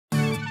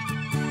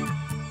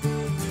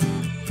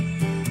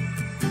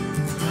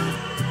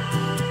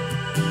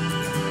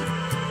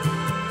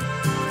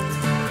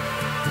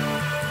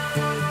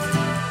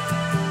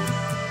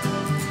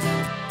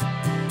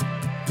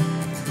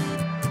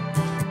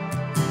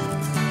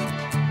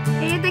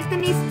Hey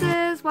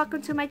Addictinistas,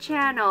 welcome to my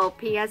channel.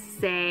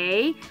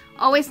 PSA,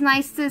 always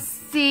nice to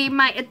see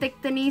my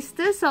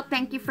Addictinistas, so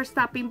thank you for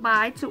stopping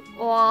by to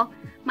all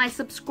my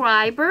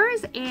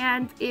subscribers.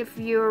 And if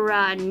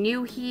you're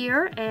new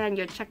here and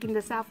you're checking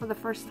this out for the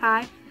first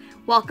time,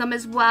 welcome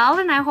as well,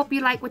 and I hope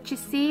you like what you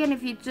see. And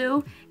if you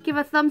do, give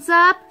a thumbs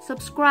up,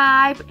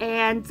 subscribe,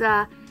 and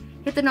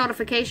hit the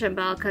notification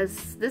bell,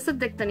 because this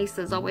Addictinista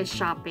is always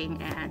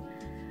shopping and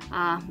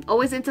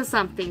always into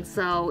something.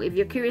 So if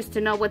you're curious to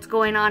know what's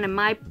going on in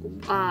my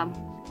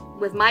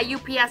with my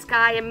UPS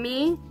guy and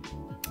me,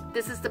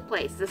 this is the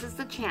place, this is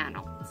the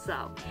channel.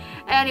 So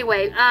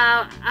anyway,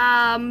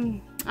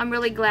 I'm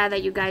really glad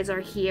that you guys are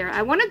here.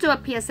 I want to do a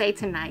PSA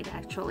tonight,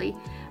 actually,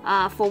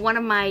 for one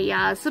of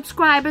my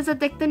subscribers,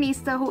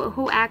 Addictinista,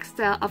 who asked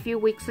a few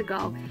weeks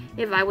ago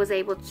if I was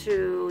able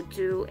to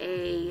do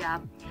a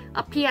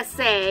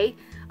PSA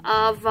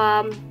of,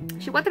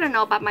 she wanted to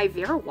know about my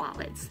Vera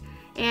wallets.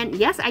 And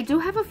yes, I do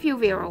have a few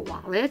Vera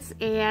wallets,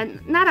 and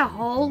not a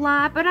whole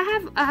lot, but I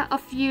have a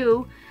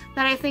few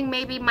that I think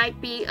maybe might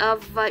be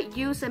of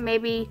use, and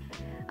maybe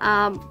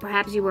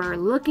perhaps you were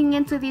looking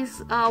into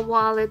these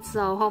wallets.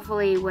 So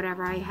hopefully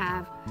whatever I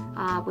have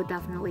would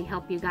definitely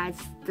help you guys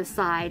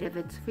decide if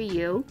it's for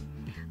you.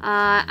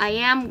 I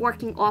am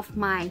working off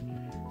my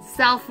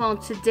cell phone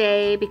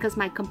today because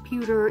my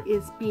computer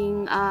is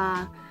being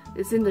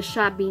is in the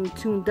shop being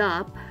tuned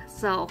up.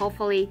 So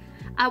hopefully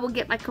I will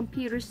get my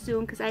computer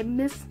soon, because I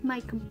miss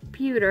my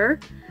computer.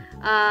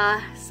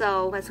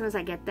 So as soon as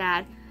I get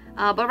that,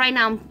 but right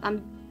now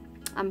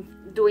I'm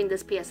doing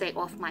this PSA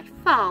off my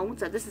phone.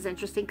 So this is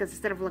interesting, because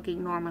instead of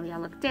looking normally, I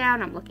look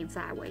down, I'm looking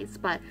sideways.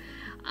 But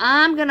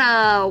I'm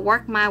gonna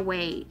work my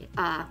way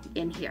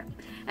in here.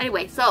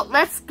 Anyway, so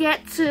let's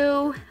get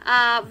to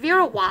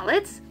Vera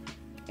wallets.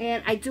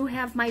 And I do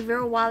have my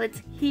Vera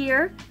wallets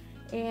here,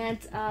 and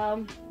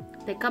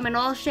they come in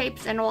all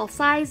shapes and all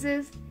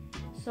sizes.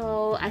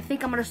 So I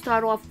think I'm gonna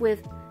start off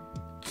with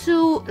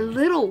two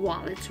little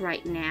wallets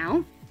right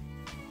now.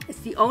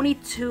 It's the only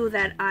two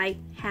that I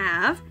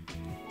have,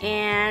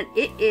 and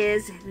it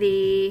is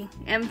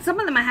and some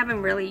of them I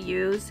haven't really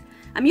used.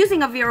 I'm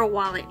using a Vera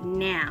wallet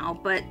now,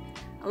 but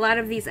a lot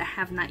of these I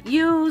have not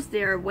used.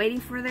 They're waiting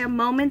for their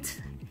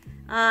moment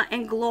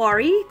and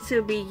glory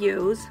to be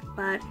used.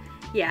 But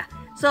yeah,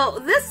 so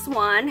this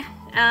one,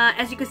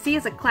 as you can see,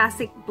 is a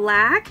classic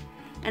black.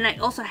 And I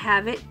also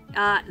have it,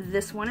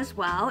 this one as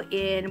well,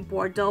 in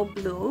Bordeaux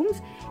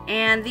Blooms.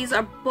 And these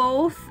are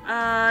both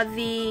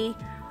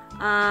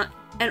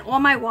and all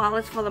my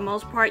wallets, for the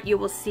most part, you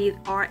will see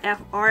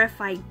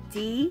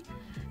RFID,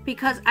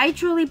 because I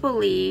truly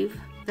believe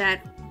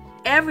that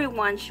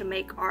everyone should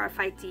make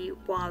RFID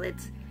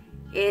wallets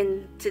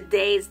in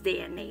today's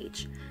day and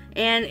age.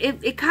 And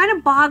it kind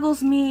of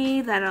boggles me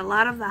that a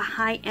lot of the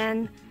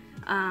high-end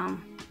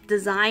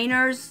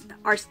designers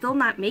are still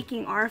not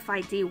making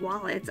RFID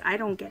wallets. I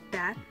don't get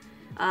that.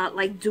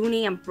 Like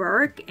Dooney and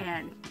Burke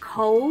and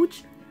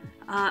Coach.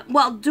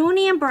 Well,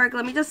 Dooney and Burke,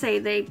 let me just say,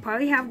 they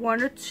probably have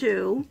one or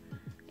two.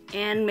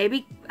 And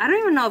maybe, I don't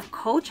even know if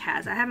Coach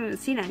has. I haven't even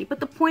seen any. But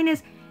the point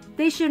is,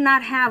 they should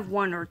not have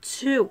one or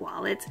two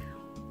wallets.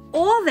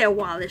 All their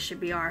wallets should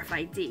be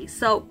RFID.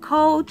 So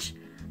Coach,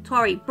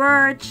 Tory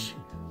Burch,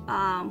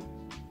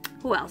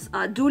 who else?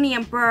 Dooney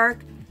and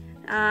Burke.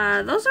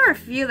 Those are a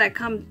few that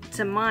come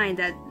to mind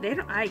that there's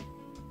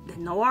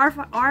no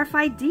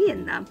RFID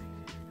in them.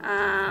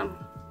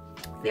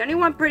 The only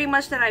one pretty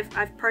much that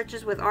I've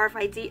purchased with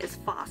RFID is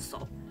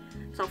Fossil.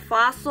 So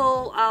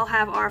Fossil, I'll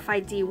have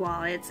RFID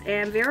wallets,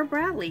 and Vera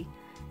Bradley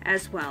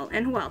as well.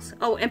 And who else?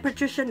 Oh, and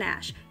Patricia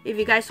Nash. If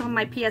you guys saw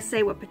my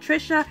PSA with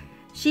Patricia,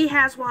 she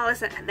has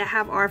wallets that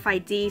have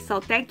RFID. So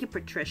thank you,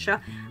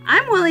 Patricia.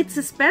 I'm willing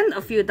to spend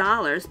a few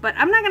dollars, but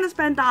I'm not going to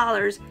spend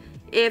dollars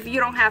if you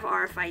don't have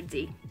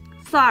RFID.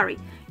 Sorry.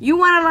 You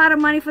want a lot of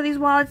money for these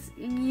wallets,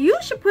 you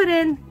should put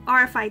in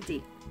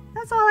RFID.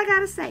 That's all I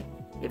gotta say.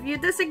 If you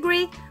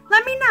disagree,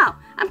 let me know.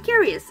 I'm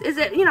curious. Is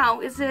it,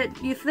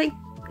 you think,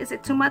 is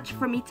it too much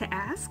for me to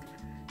ask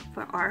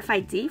for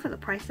RFID for the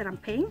price that I'm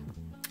paying?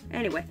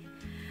 Anyway.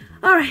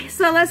 Alright,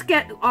 so let's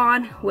get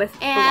on with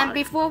the wallet. And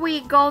before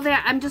we go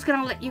there, I'm just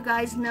gonna let you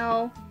guys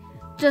know,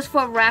 just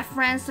for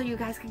reference, so you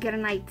guys can get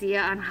an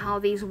idea on how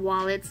these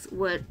wallets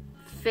would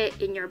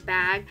fit in your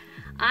bag.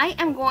 I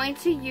am going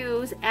to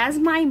use as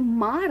my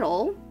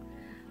model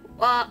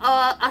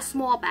a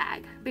small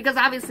bag, because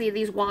obviously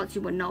these wallets,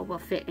 you would know, will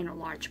fit in a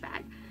large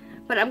bag.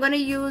 But I'm going to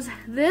use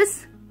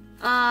this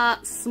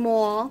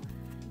small.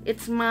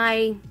 It's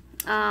my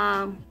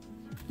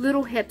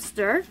little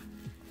hipster,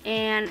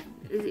 and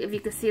if you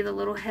can see, the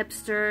little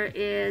hipster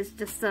is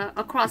just a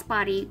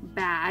crossbody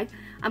bag.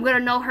 I'm going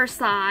to know her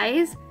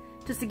size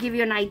just to give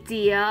you an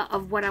idea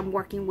of what I'm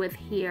working with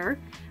here.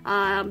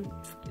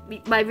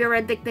 My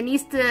Vera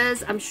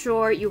Addictinistas, I'm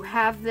sure you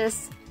have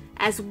this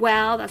as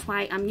well. That's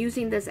why I'm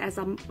using this as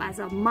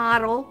a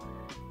model,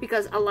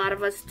 because a lot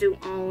of us do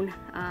own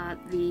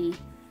the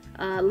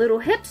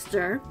little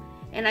hipster,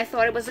 and I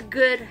thought it was a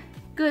good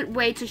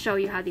way to show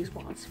you how these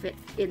wallets fit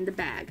in the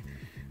bag.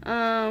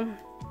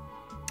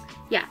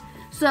 Yeah,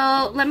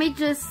 So let me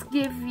just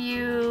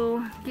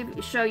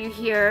show you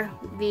here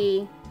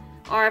the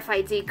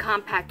RFID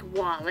compact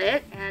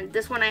wallet, and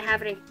this one I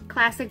have it in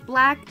classic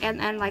black,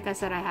 and like I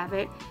said, I have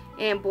it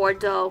in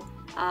Bordeaux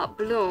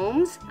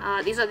blooms.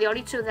 These are the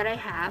only two that I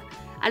have.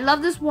 I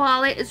love this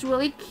wallet. It's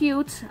really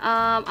cute.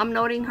 I'm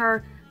noting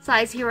her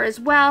size here as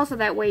well, so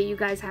that way you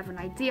guys have an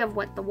idea of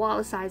what the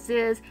wallet size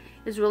is.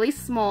 It's really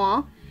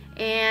small.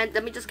 And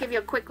let me just give you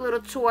a quick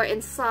little tour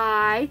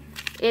inside.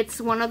 It's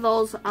one of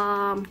those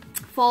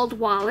fold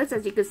wallets.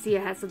 As you can see,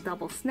 it has a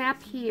double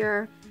snap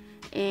here,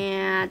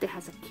 and it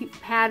has a cute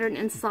pattern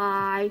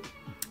inside.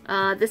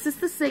 This is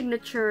the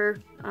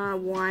signature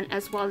one,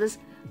 as well as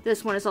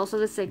this one is also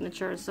the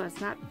signature, so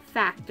it's not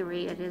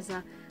factory, it is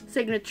a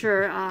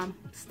signature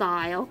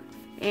style.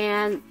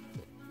 And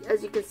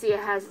as you can see,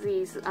 it has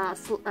these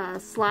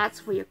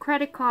slots for your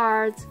credit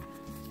cards,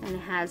 and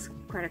it has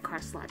credit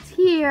card slots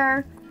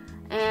here,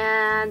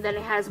 and then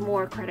it has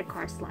more credit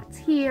card slots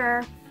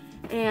here,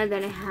 and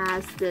then it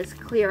has this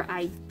clear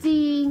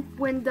ID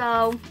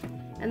window,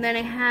 and then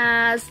it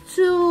has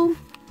 2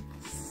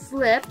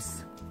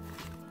 slips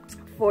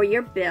for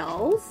your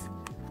bills,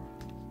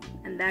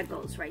 and that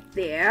goes right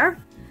there.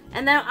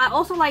 And then I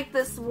also like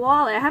this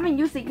wallet. I haven't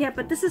used it yet,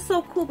 but this is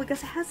so cool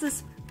because it has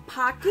this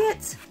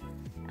pocket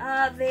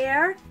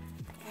there.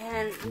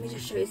 And let me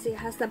just show you. See, it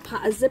has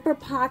a zipper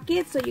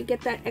pocket, so you get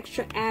that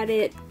extra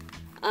added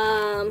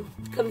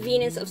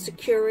convenience of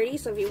security.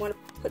 So if you want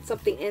to put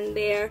something in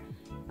there,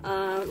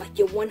 like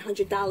your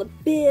 $100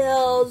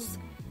 bills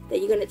that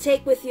you're going to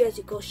take with you as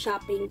you go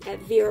shopping at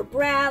Vera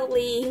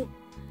Bradley.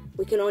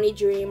 We can only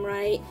dream,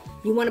 right?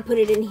 You want to put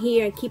it in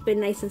here and keep it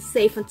nice and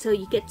safe until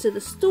you get to the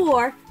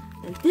store.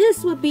 And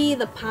this would be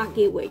the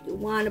pocket where you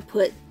want to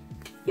put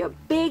your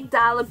big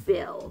dollar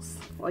bills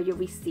or your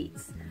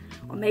receipts,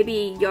 or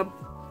maybe your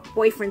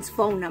boyfriend's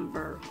phone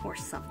number or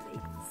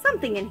something.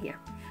 Something in here.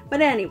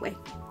 But anyway,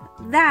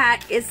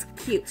 that is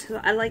cute.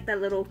 So I like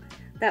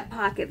that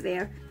pocket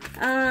there.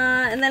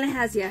 And then it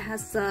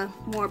has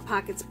more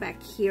pockets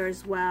back here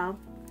as well.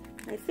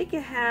 I think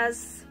it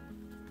has,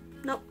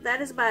 nope,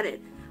 that is about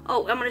it.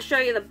 Oh, I'm going to show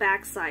you the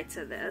back side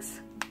to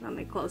this. Let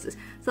me close this.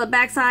 So the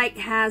back side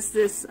has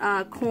this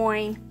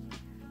coin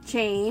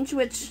change,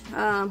 which,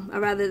 or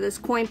rather this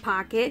coin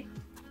pocket,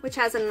 which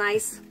has a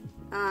nice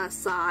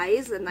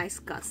size, a nice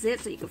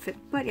gusset, so you can fit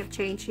plenty of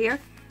change here.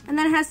 And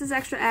then it has this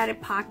extra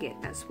added pocket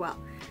as well.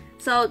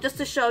 So just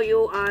to show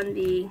you on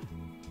the,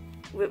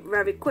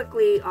 very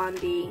quickly on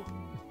the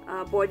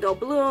Bordeaux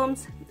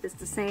blooms, it's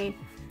the same.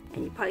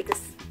 And you probably can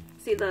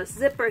see the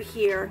zipper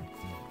here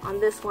on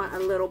this one a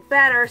little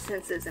better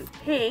since it's in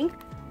pink.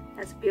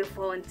 Has a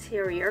beautiful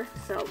interior.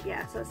 So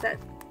yeah, so it's that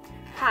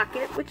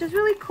pocket, which is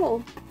really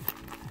cool.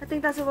 I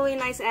think that's a really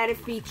nice added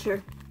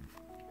feature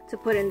to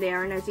put in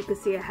there. And as you can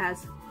see, it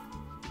has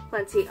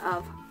plenty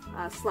of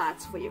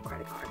slots for your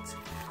credit cards.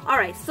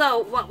 Alright, so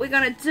what we're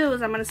gonna do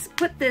is I'm gonna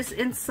put this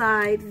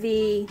inside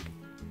the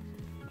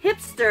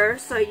hipster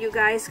so you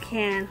guys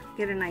can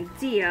get an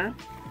idea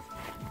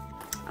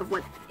of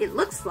what it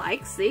looks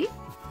like. See?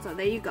 So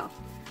there you go.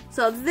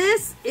 So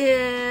this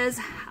is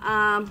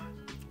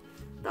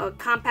the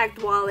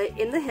compact wallet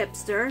in the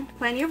hipster.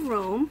 Plenty of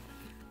room.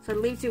 So it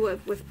leaves you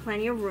with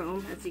plenty of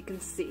room, as you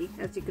can see,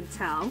 as you can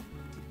tell.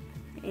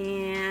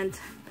 And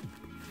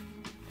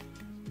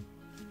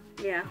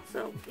yeah,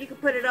 so you can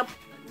put it up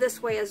this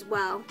way as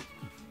well.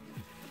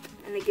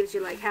 And it gives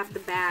you like half the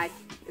bag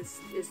is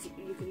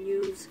you can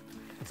use.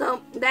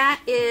 So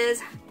that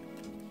is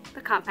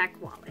the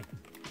compact wallet.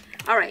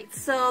 Alright,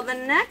 so the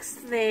next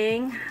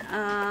thing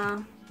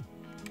I'm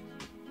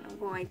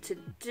going to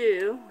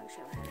do,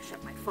 actually I'm going to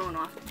shut my phone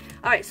off.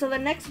 Alright, so the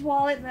next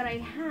wallet that I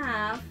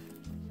have,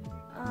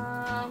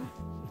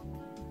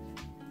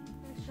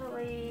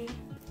 actually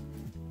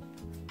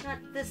not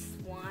this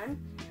one.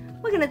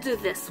 We're going to do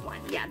this one.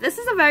 Yeah, this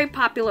is a very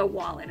popular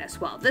wallet as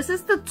well. This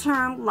is the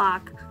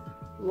Turnlock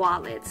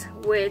wallet,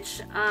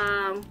 which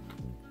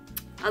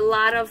a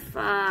lot of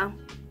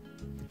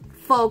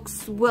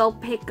folks will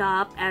pick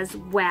up as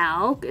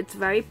well. It's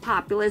very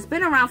popular. It's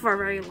been around for a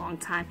very long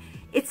time.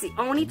 It's the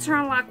only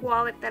Turnlock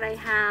wallet that I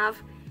have,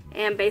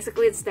 and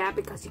basically it's that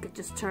because you could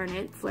just turn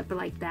it, flip it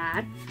like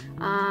that.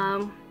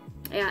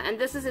 Yeah, and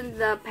this is in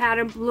the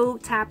pattern blue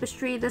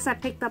tapestry. This I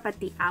picked up at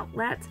the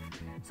outlet,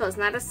 so it's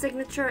not a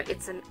signature,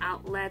 it's an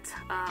outlet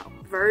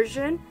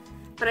version.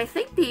 But I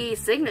think the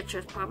signature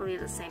is probably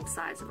the same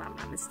size if I'm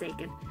not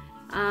mistaken.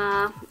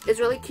 It's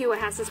really cute. It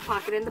has this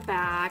pocket in the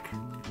back.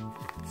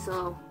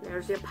 So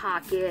there's your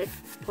pocket.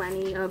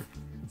 Plenty of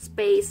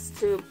space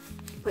to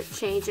put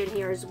change in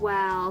here as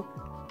well.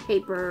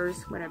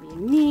 Papers, whatever you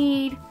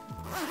need.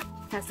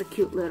 Has a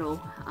cute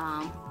little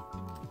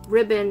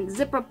ribbon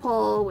zipper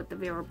pull with the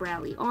Vera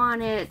Bradley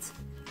on it.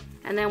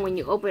 And then when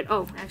you open,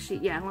 oh, actually,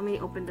 yeah, let me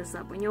open this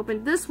up. When you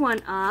open this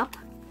one up,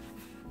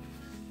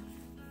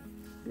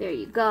 there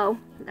you go.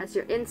 That's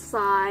your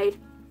inside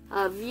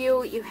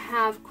view. You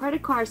have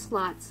credit card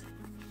slots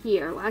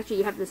here. Well, actually,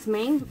 you have this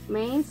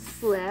main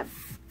slip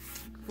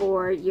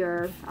for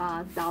your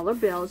dollar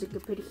bills. You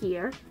can put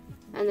here,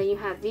 and then you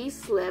have these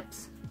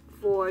slips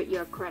for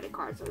your credit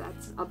card. So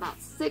that's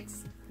about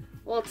 6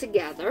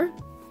 altogether.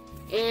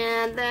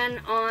 And then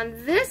on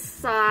this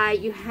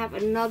side, you have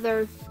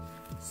another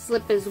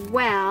slip as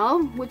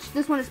well, which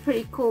this one is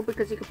pretty cool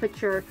because you can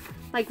put your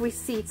like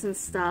receipts and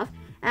stuff.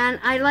 And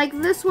I like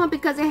this one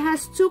because it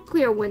has 2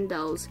 clear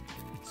windows.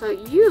 So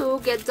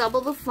you get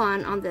double the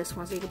fun on this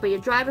one. So you can put your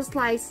driver's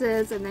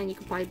license, and then you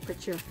can probably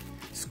put your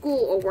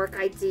school or work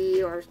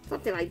ID or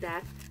something like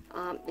that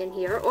in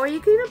here. Or you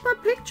can even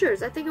put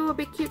pictures. I think it would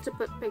be cute to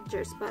put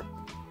pictures. But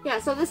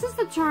yeah, so this is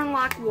the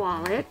Turnlock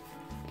wallet.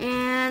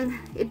 And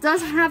it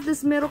does have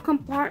this middle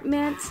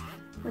compartment,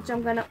 which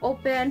I'm going to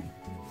open.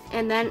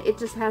 And then it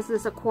just has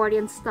this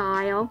accordion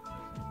style.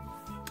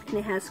 And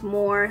it has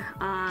more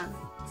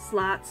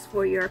slots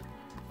for your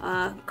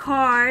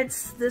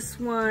cards. This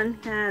one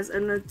has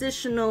an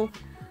additional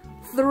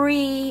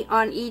 3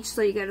 on each,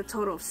 so you get a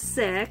total of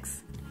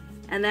 6.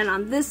 And then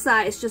on this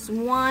side, it's just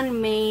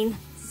one main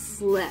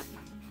slip.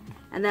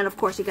 And then, of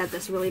course, you got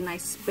this really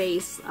nice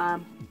space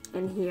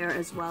in here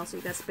as well. So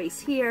you got space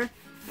here,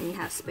 and you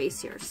have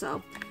space here.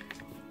 So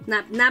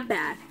not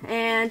bad.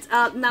 And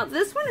now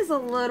this one is a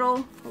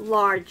little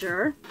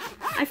larger.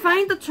 I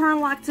find the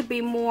Turnlock to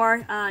be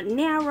more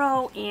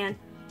narrow and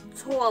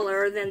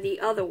taller than the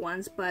other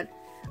ones, but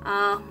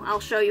I'll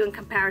show you in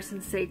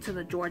comparison, say, to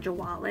the Georgia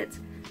wallet.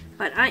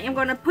 But I am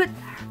going to put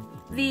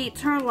the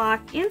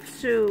Turnlock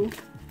into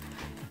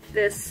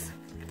this,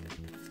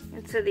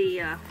 into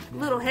the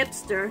little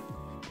hipster,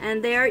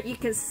 and there you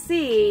can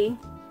see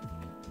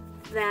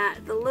that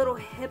the little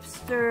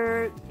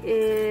hipster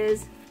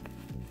is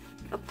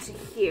up to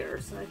here.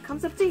 So it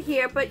comes up to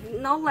here, but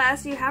no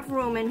less, you have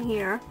room in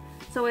here.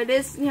 So it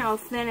is, you know,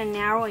 thin and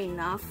narrow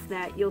enough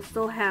that you'll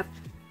still have,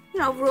 you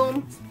know,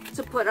 room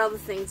to put other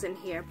things in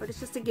here. But it's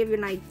just to give you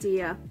an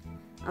idea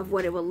of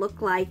what it will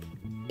look like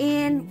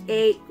in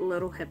a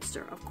little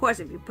hipster. Of course,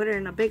 if you put it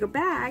in a bigger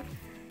bag,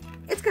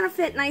 it's gonna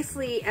fit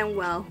nicely and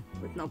well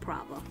with no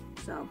problem.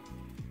 So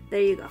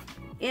there you go,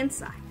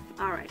 inside.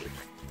 Alrighty,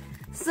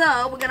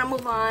 so we're gonna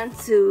move on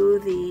to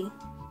the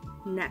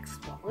next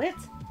wallet.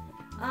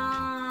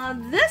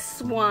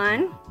 This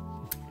one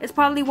is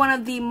probably one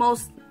of the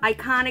most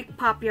iconic,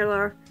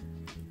 popular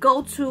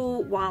go-to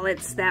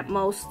wallets that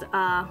most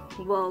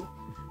will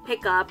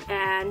pick up,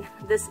 and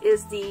this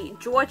is the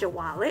Georgia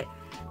wallet.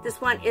 This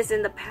one is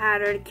in the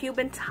pattern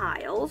Cuban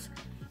tiles,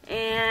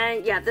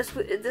 and yeah, this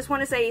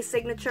one is a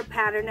signature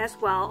pattern as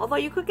well, although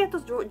you could get the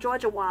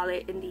Georgia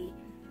wallet in the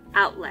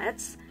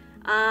outlets.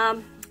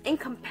 In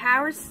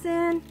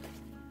comparison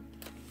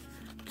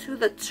to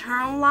the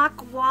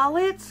Turnlock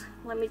wallet,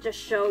 let me just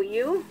show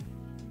you.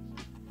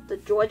 The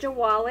Georgia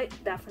wallet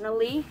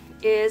definitely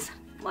is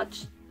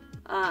much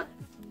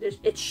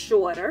it's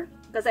shorter,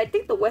 because I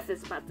think the width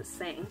is about the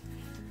same.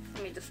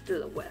 Let me just do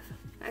the width.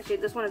 Actually,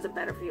 this one is a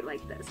better view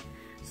like this.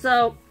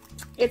 So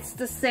it's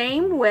the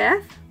same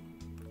width.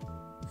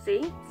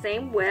 See,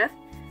 same width,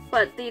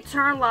 but the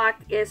Turnlock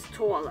is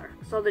taller.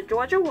 So the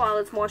Georgia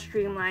wallet's more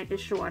streamlined, is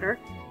shorter,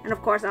 and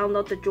of course I'll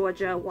note the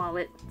Georgia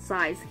wallet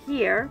size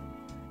here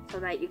so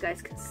that you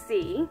guys can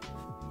see.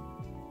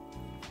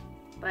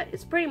 But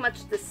it's pretty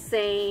much the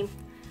same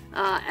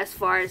as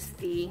far as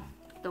the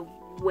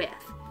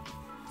width.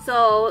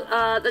 So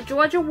the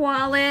Georgia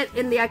wallet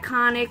in the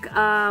iconic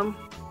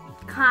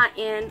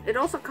cotton. It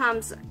also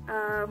comes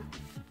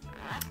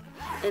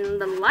in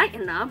the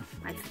lighten up,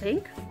 I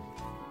think.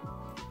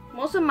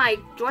 Most of my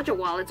Georgia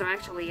wallets are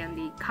actually in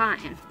the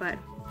cotton, but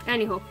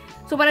anywho.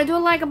 So what I do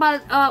like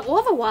about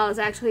all the wallets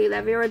actually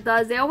that Vera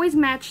does, they always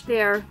match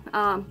their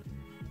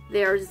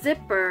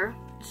zipper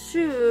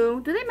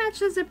to. Do they match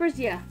the zippers?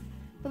 Yeah,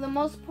 for the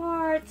most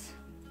part.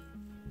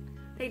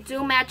 They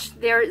do match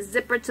their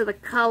zipper to the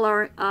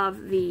color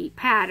of the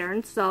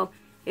pattern, so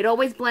it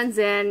always blends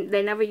in.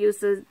 They never use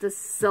the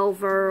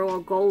silver or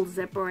gold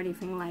zipper or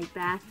anything like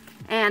that.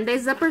 And their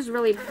zippers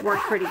really work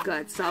pretty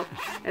good. So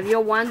if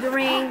you're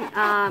wondering,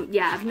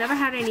 yeah, I've never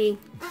had any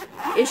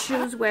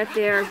issues with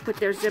their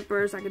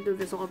zippers. I could do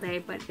this all day,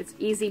 but it's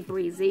easy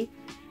breezy.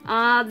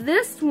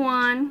 This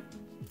one,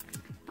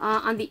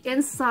 on the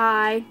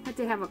inside, I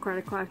did have a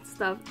credit card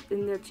stuff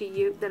in there to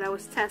you that I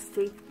was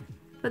testing.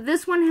 But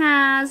this one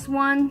has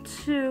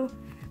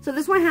so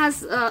this one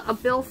has a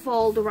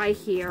billfold right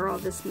here, or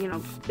this, you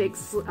know, big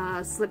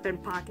slip-in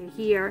pocket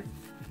here,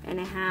 and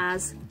it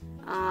has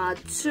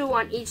 2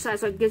 on each side,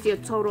 so it gives you a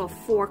total of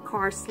 4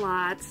 card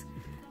slots.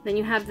 Then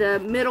you have the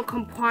middle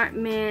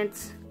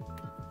compartment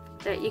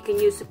that you can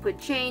use to put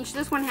change.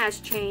 This one has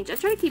change. I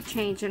try to keep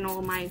change in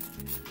all my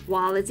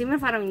wallets, even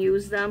if I don't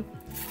use them,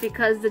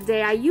 because the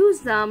day I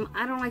use them,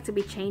 I don't like to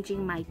be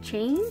changing my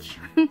change.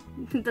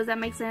 Does that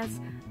make sense?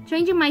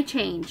 Changing my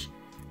change.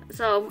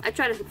 So I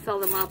try to fill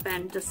them up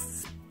and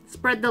just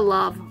spread the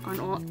love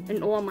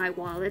in all my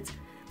wallets.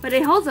 But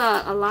it holds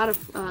a lot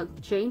of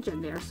change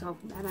in there, so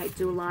that I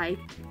do like.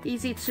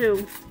 Easy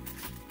to,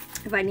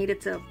 if I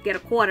needed to get a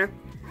quarter,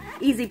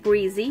 easy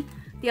breezy.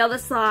 The other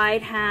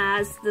side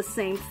has the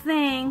same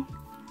thing,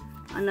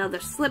 another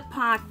slip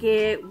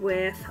pocket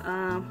with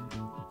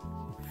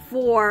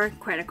 4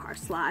 credit card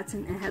slots,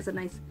 and it has a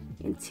nice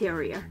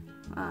interior.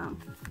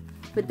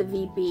 with the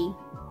VB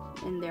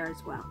in there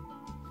as well.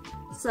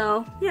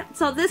 So yeah,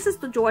 so this is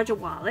the Georgia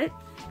wallet.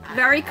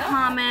 Very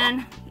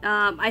common.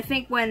 I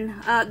think when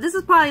this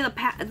is probably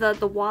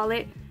the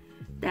wallet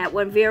that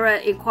when Vera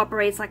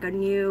incorporates like a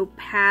new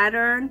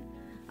pattern,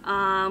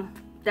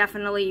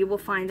 definitely you will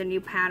find the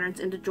new patterns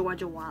in the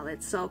Georgia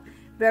wallet. So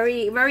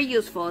very, very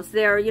useful. It's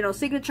their, you know,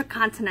 signature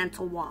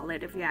continental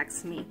wallet, if you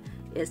ask me,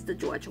 is the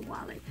Georgia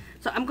wallet.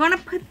 So I'm gonna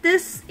put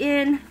this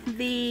in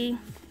the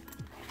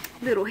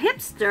little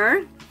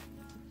hipster,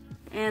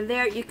 and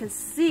there you can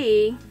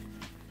see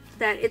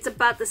that it's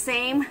about the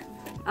same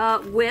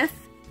width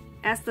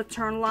as the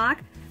Turnlock,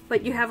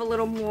 but you have a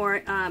little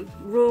more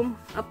room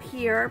up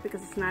here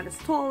because it's not as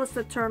tall as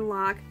the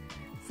Turnlock.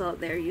 So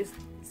there you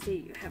see,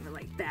 you have it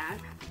like that.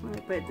 Let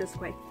me put it this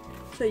way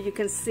so you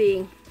can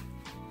see.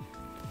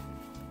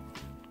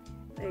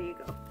 There you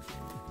go.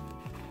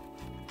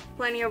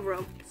 Plenty of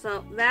room.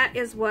 So that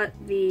is what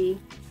the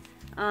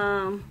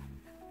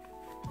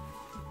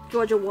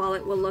Georgia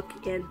wallet will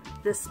look in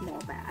this small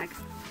bag.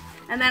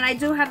 And then I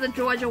do have the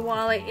Georgia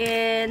wallet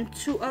in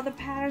 2 other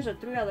patterns or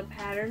 3 other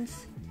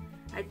patterns.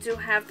 I do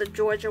have the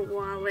Georgia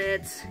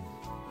wallet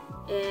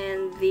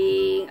in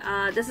the,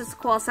 this is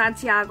called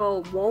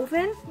Santiago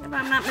Woven, if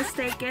I'm not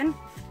mistaken.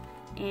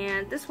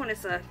 And this one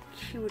is a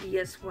cutie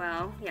as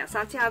well. Yeah,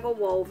 Santiago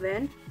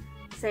Woven.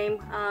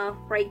 Same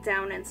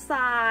breakdown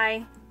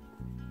inside,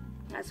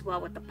 as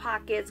well with the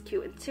pockets,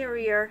 cute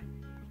interior,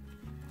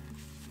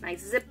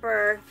 nice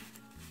zipper,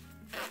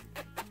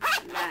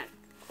 and that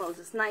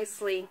closes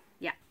nicely.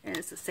 Yeah, and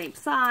it's the same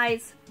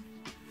size.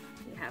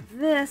 You have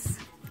this,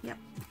 yep,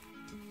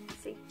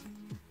 see,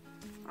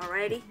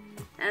 alrighty,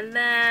 and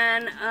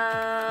then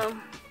try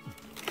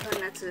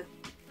not to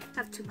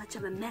have too much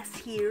of a mess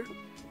here.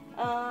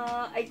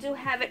 I do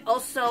have it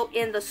also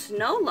in the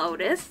Snow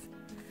Lotus.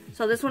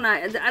 So this one,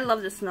 I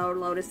love the Snow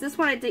Lotus. This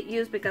one I did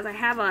use because I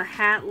have a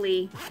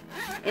Hatley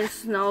in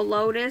Snow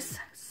Lotus.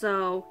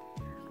 So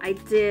I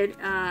did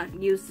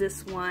use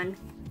this one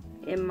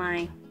in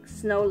my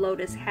Snow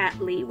Lotus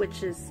Hatley,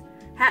 which is,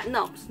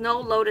 Snow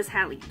Lotus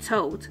Hatley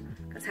Tote.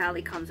 Because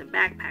Hatley comes in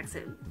backpacks,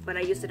 but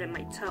I used it in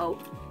my tote.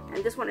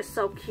 And this one is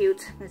so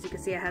cute. As you can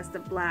see, it has the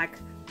black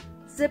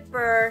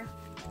zipper.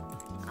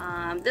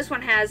 This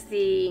one has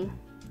the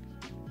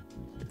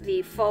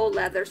faux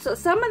leather. So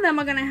some of them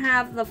are gonna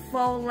have the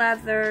faux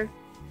leather,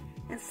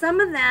 and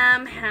some of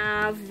them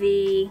have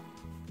the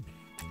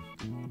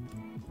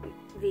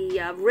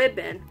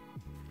ribbon.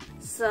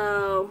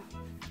 So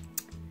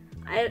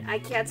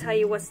I can't tell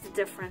you what's the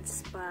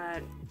difference,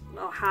 but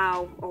or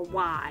how or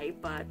why,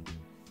 but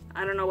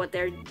I don't know what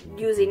they're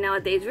using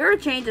nowadays. Vera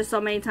changes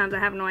so many times, I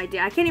have no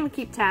idea. I can't even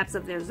keep tabs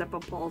of their zipper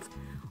pulls.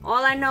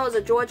 All I know is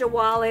a Georgia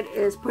wallet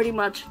is pretty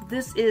much,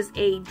 this is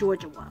a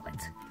Georgia wallet.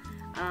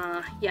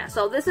 Yeah,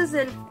 so this is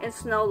in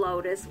Snow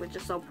Lotus, which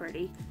is so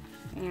pretty,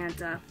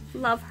 and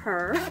love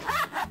her.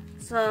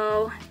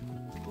 So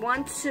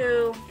 1,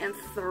 2, and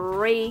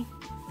 3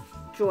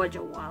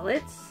 Georgia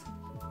wallets,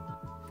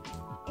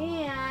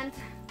 and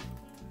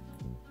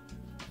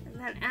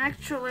then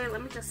actually,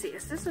 let me just see,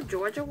 is this a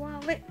Georgia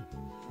wallet?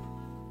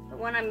 The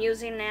one I'm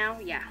using now?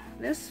 Yeah,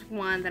 this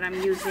one that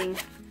I'm using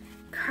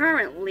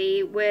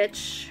currently,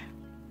 which,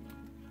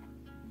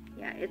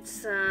 yeah,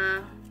 it's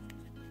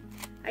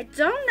I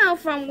don't know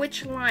from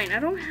which line.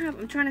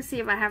 I'm trying to see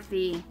if I have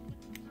the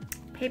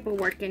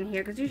paperwork in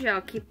here, because usually I'll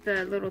keep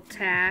the little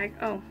tag.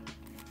 Oh,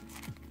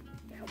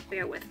 yeah,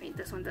 bear with me.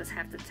 This one does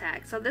have the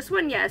tag. So this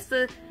one, yes,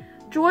 the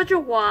Georgia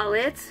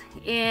wallet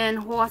in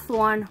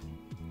Hawthorne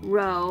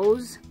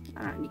Rose.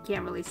 You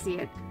can't really see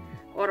it.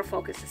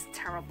 Autofocus is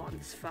terrible on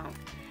this phone.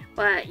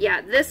 But yeah,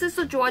 this is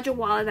the Georgia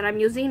wallet that I'm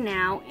using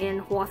now in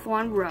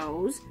Hawthorne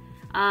Rose.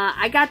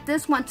 I got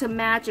this one to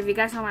match, if you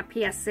guys know my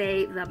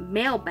PSA, the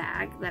mail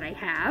bag that I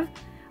have.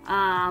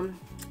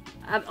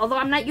 Although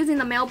I'm not using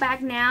the mail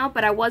bag now,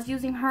 but I was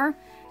using her.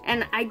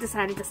 And I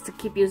decided just to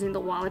keep using the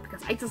wallet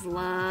because I just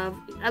love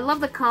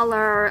the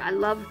color. I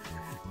love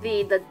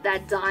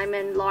that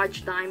diamond,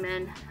 large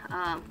diamond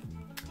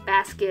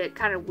basket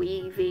kind of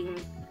weaving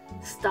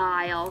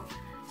style.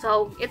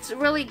 So it's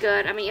really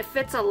good. I mean, it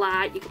fits a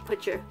lot. You can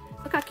put your,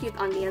 look how cute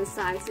on the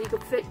inside. So you can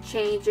fit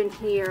change in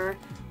here.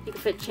 You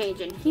can fit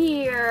change in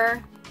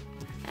here,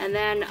 and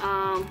then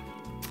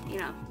you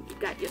know, you've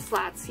got your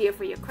slots here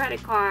for your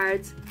credit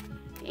cards,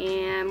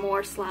 and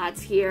more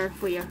slots here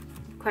for your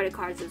credit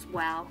cards as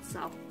well.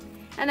 So,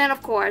 and then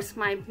of course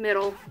my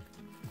middle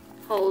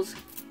holds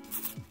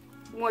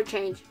more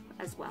change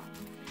as well.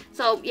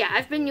 So yeah,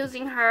 I've been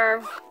using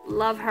her,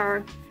 love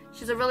her.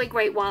 She's a really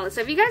great wallet. So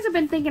if you guys have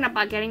been thinking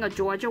about getting a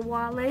Georgia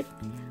wallet,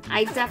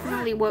 I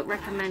definitely would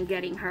recommend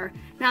getting her.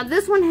 Now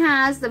this one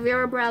has the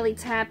Vera Bradley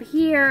tab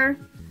here.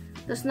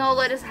 The Snow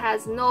Lotus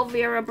has no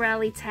Vera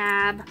Bradley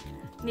tab.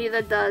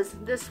 Neither does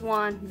this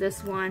one,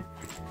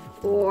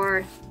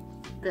 or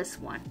this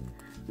one.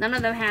 None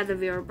of them have the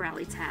Vera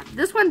Bradley tab.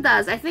 This one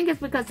does. I think it's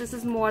because this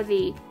is more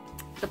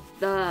it's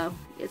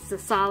the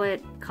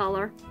solid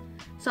color.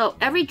 So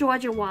every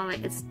Georgia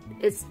wallet,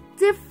 it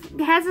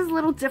has its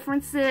little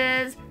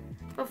differences,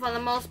 But for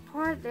the most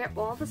part, they're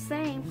all the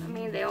same. I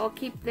mean, they all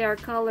keep their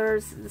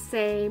colors the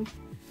same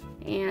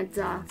and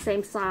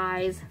same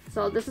size.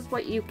 So this is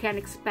what you can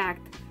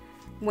expect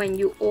when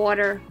you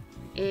order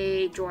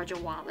a Georgia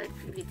wallet,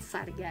 if you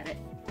decide to get it.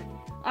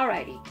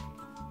 Alrighty.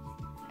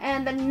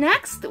 And the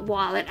next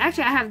wallet,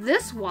 actually I have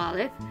this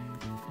wallet.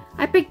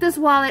 I picked this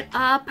wallet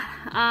up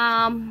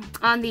on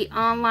the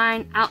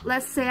online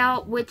outlet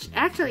sale, which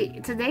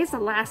actually today's the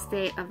last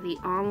day of the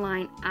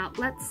online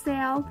outlet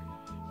sale.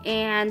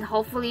 And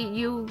hopefully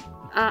you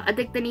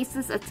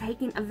Addictinistas are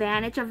taking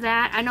advantage of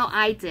that. I know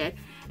I did.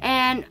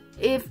 And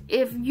if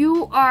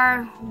you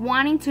are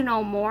wanting to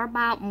know more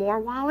about more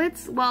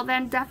wallets, well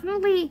then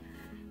definitely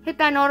hit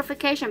that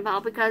notification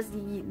bell, because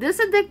this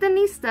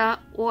Addictinista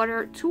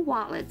ordered 2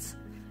 wallets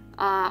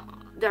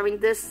during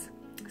this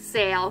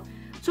sale.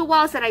 2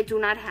 wallets that I do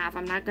not have.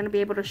 I'm not going to be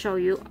able to show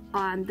you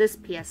on this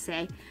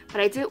PSA, but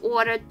I did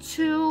order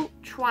 2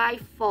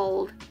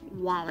 tri-fold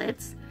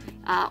wallets,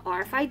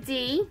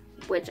 RFID,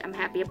 which I'm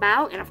happy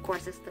about, and of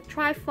course it's the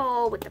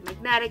tri-fold with the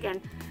magnetic,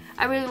 and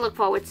I really look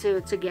forward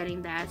to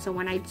getting that. So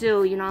when I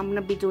do, you know, I'm going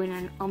to be doing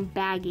an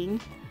unbagging,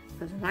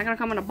 because it's not going to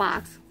come in a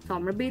box, so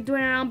I'm going to be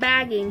doing an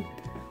unbagging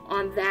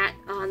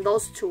on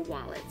those 2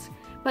 wallets.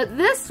 But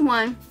this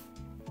one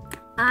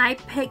I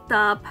picked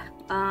up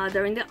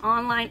during the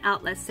online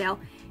outlet sale.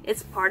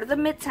 It's part of the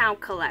Midtown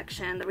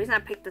collection. The reason I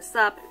picked this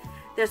up,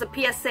 there's a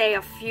PSA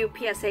a few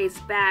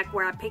PSAs back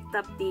where I picked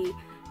up the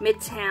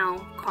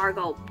Midtown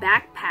cargo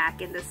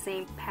backpack in the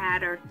same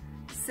pattern,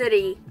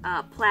 city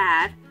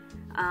plaid.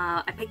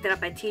 I picked it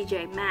up at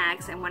TJ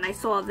Maxx, and when I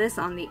saw this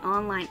on the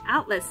online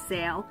outlet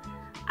sale,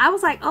 I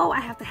was like, oh, I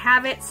have to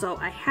have it. So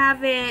I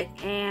have it,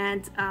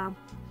 and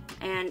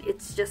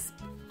it's just,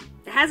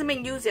 it hasn't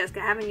been used yet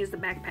because I haven't used the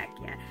backpack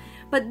yet.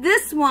 But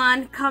this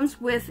one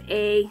comes with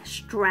a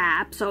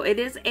strap, so it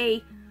is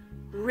a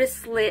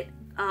wristlet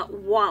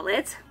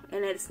wallet,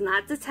 and it's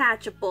not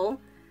detachable.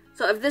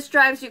 So if this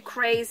drives you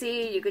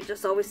crazy, you could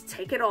just always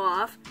take it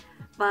off.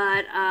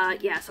 But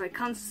yeah, so it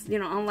comes, you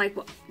know, unlike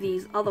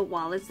these other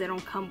wallets, they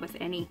don't come with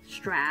any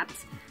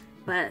straps.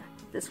 But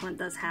this one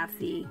does have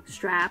the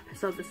strap.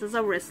 So this is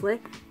a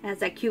wristlet. It has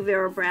that cute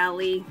Vera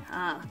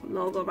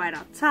logo right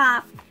up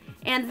top.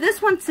 And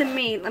this one, to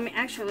me, let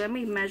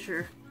me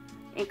measure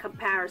in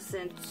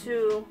comparison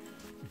to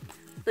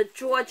the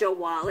Georgia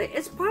wallet.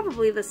 It's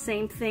probably the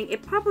same thing.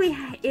 It probably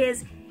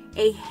is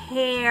a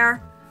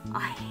hair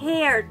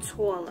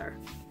taller,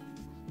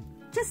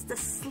 just a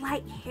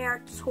slight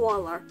hair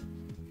taller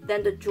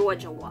than the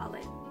Georgia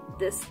wallet,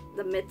 the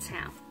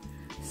Midtown.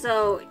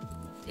 So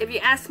if you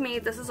ask me,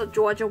 this is a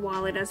Georgia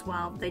wallet as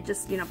well. They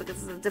just, you know,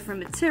 because it's a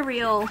different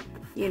material,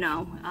 you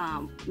know,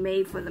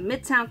 made for the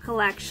Midtown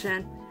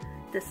collection.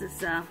 This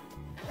is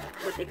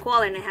what they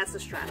call it, and it has the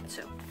strap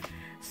too.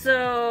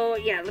 So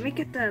yeah, let me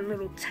get the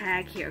little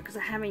tag here because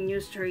I haven't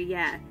used her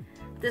yet.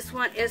 This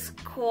one is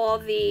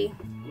called the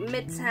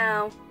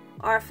Midtown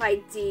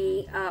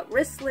RFID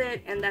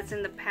wristlet, and that's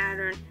in the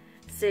pattern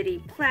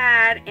city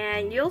plaid.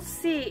 And you'll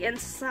see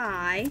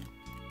inside,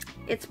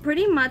 it's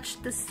pretty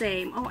much the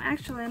same. Oh,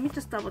 actually, let me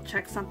just double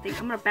check something.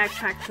 I'm gonna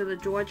backtrack to the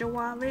Georgia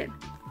wallet.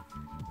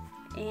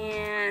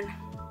 And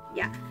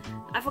yeah,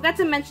 I forgot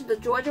to mention the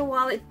Georgia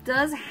wallet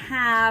does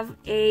have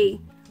a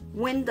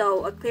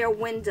window, a clear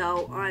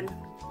window on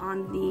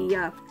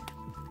the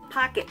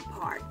pocket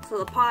part.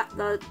 So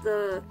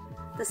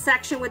the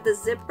section with the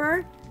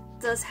zipper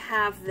does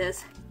have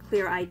this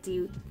clear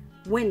ID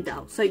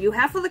window. So you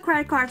have for the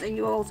credit cards, and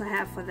you also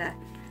have for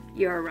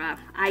your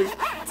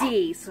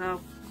ID. So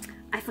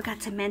I forgot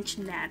to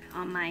mention that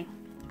on my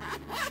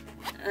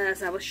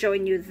as I was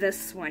showing you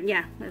this one.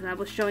 Yeah, as I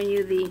was showing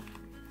you the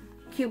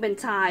Cuban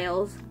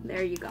tiles.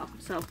 There you go.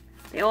 So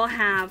they all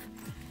have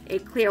a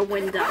clear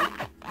window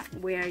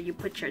where you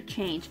put your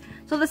change.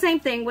 So the same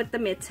thing with the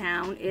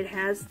Midtown. It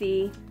has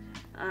the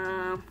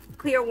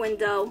clear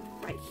window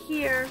right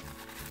here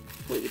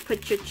where you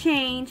put your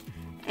change.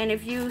 And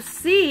if you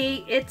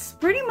see, it's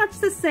pretty much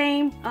the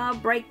same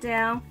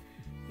breakdown.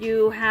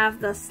 You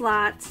have the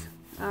slots,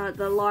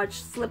 the large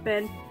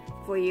slip-in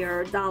for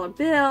your dollar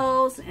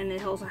bills, and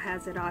it also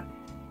has it on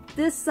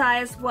this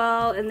side as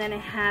well. And then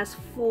it has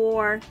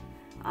 4.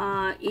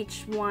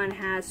 Each one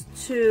has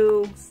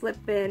 2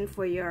 slip-in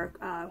for your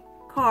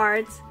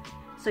cards.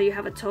 So you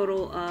have a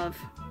total of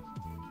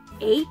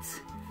 8.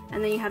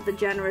 And then you have the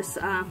generous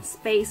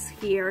space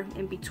here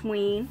in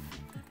between.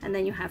 And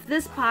then you have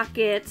this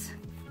pocket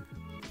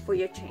for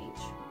your change.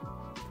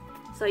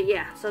 So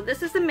yeah, so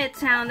this is the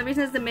Midtown. The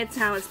reason it's the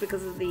Midtown is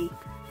because of the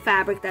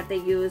fabric that they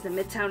use. The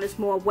Midtown is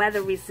more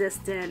weather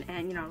resistant,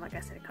 and you know, like I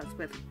said, it comes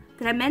with,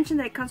 did I mention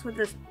that it comes with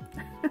this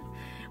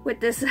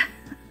with this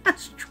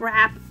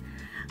strap?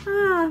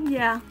 Oh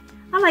yeah,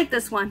 I like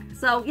this one.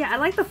 So yeah, I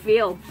like the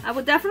feel. I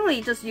would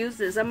definitely just use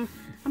this. I'm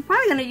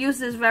probably gonna use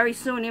this very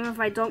soon, even if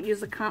I don't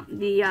use the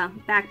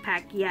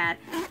backpack yet.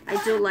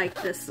 I do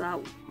like this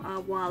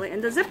wallet,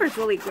 and the zipper is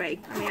really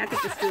great. I mean, I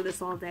could just do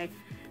this all day.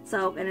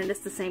 So, and then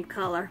it's the same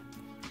color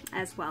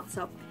as well.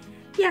 So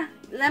yeah,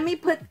 let me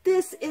put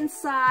this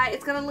inside.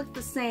 It's gonna look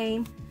the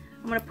same.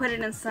 I'm gonna put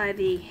it inside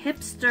the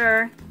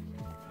hipster,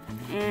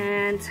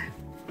 and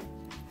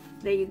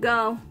there you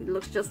go. It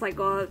looks just like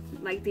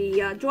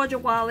the Georgia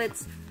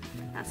wallets.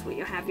 That's where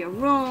you have your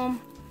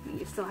room. And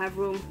you still have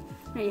room.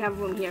 And you have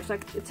room here, so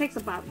it takes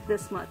about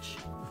this much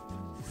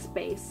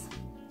space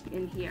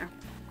in here,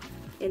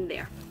 in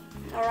there.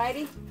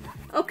 Alrighty.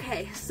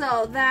 Okay,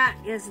 so that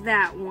is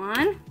that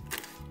one.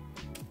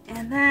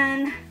 And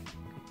then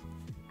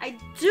I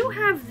do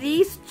have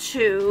these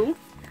two.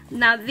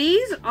 Now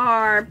these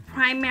are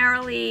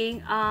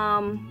primarily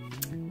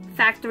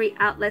factory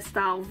outlet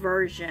style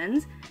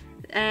versions,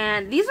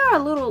 and these are a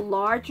little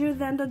larger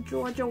than the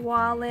Georgia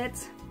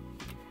wallet.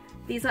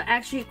 These are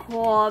actually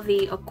called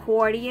the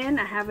Accordion.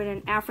 I have it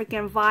in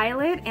African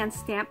Violet and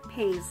Stamped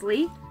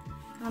Paisley.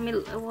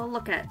 We'll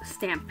look at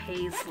Stamped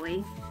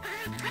Paisley.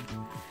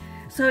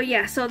 So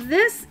yeah, so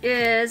this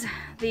is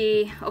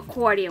the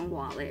Accordion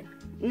wallet.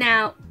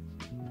 Now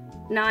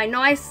I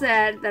know I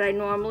said that I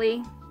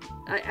normally,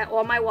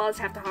 all my wallets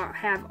have to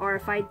have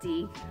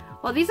RFID.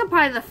 Well, these are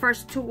probably the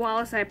first two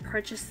wallets I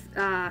purchased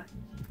that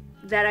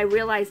I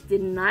realized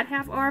did not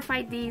have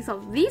RFID. So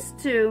these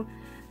two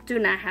do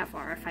not have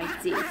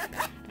RFID.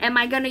 Am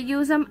I gonna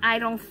use them? I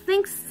don't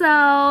think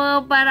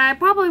so, but I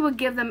probably would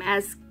give them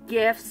as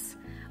gifts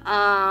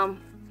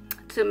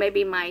to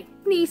maybe my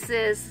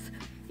nieces,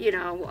 you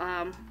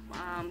know,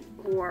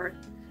 who are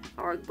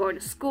going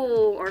to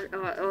school, or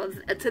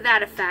to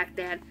that effect,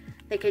 that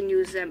they can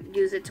use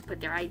it to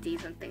put their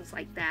IDs and things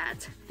like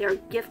that. They're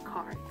gift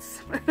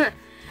cards.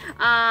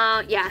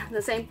 Yeah,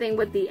 the same thing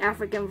with the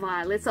African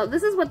Violet. So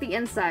this is what the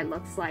inside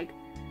looks like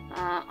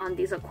on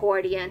these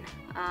Accordion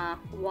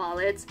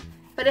wallets,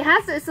 but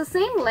it's the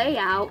same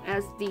layout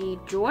as the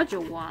Georgia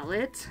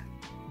wallet.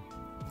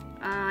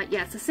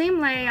 Yeah, it's the same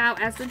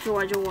layout as the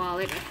Georgia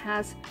wallet. It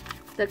has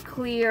the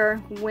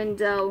clear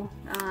window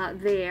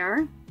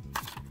there,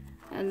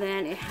 and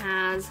then it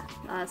has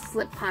a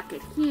slip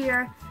pocket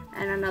here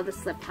and another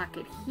slip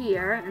pocket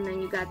here, and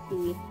then you got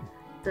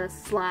the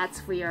slots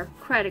for your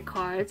credit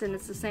cards, and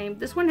it's the same.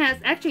 This one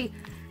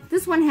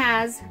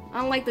has,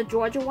 unlike the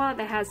Georgia wallet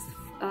that has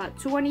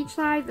 2 on each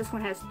side, this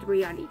one has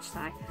 3 on each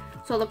side.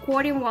 So the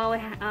Accordion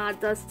wallet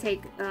does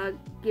take,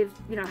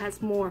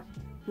 has more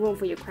room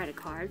for your credit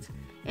cards.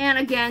 And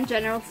again,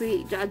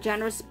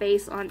 generous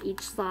space on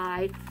each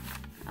side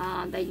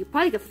that you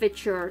probably could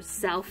fit your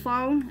cell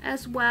phone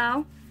as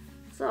well.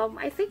 So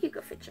I think you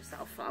could fit your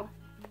cell phone.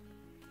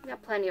 You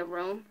got plenty of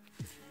room.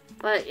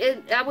 But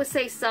I would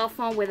say cell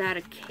phone without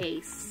a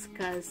case,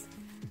 because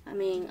I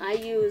mean, I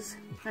use,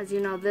 as you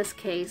know, this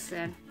case,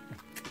 and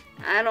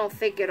I don't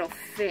think it'll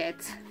fit.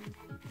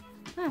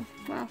 Oh,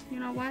 well, you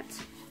know what?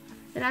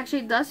 It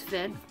actually does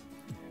fit,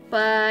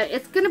 but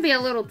it's gonna be a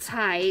little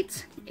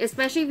tight,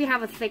 especially if you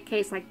have a thick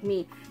case like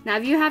me. Now,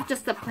 if you have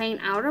just a plain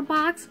outer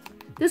box,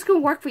 this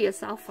can work for your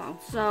cell phone.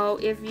 So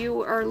if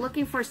you are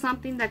looking for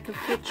something that could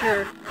fit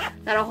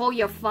that'll hold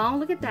your phone,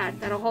 look at that,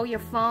 that'll hold your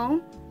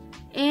phone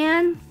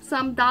and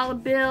some dollar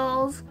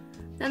bills,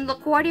 then the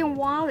Accordion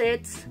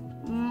wallet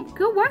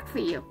could work for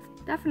you,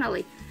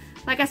 definitely.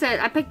 Like I said,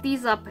 I picked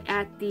these up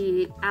at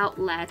the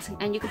outlet,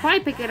 and you could probably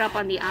pick it up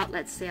on the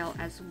outlet sale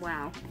as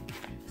well.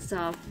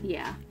 So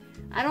yeah,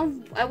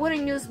 I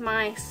wouldn't use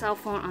my cell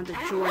phone on the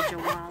Georgia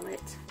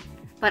wallet,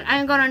 but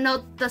I'm gonna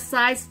note the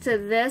size to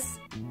this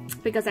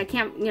because I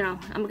can't,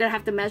 I'm gonna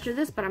have to measure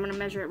this, but I'm gonna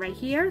measure it right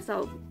here.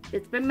 So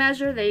it's been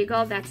measured. There you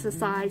go. That's the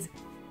size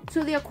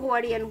to the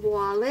Accordion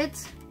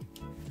wallet,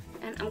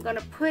 and I'm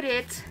gonna put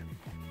it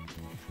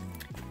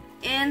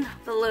in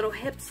the little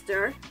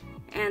hipster,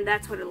 and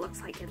that's what it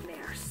looks like in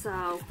there.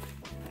 So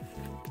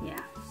yeah,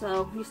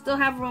 so you still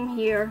have room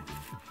here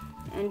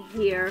and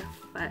here,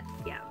 but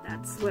yeah,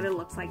 that's what it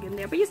looks like in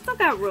there, but you still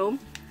got room.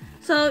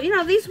 So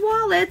these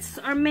wallets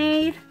are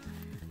made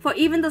for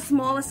even the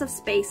smallest of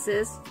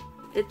spaces.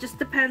 It just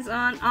depends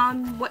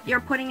on what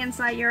you're putting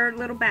inside your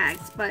little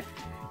bags, but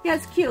yeah,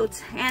 it's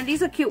cute. And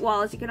these are cute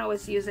wallets. You can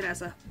always use it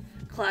as a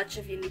clutch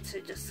if you need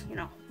to just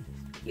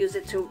use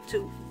it to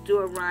do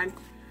a run.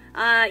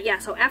 Yeah,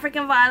 so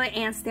African Violet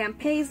and Stamped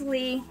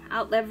Paisley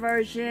outlet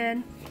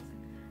version.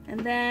 And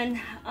then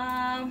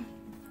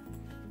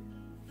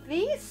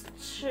these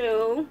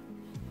two,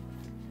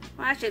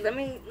 well, actually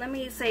let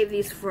me save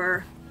these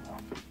for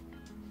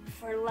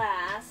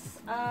last.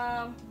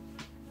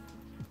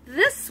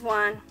 This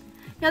one,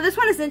 this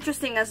one is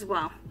interesting as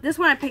well. This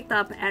one I picked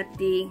up at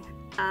the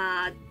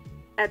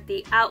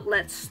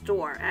outlet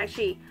store.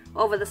 Actually,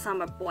 over the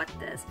summer bought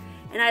this,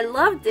 and I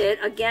loved it.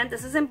 Again,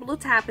 this is in blue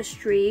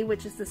tapestry,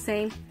 which is the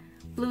same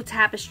blue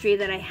tapestry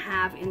that I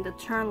have in the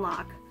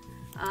Turnlock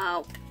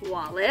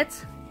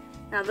wallet.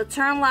 Now the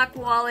Turnlock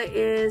wallet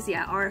is,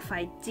 yeah,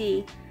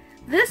 RFID.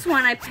 This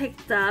one I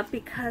picked up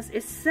because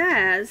it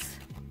says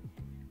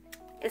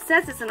it's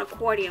an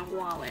Accordion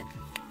wallet.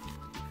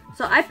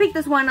 So I picked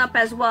this one up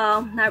as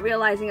well, not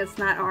realizing it's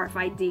not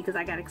RFID because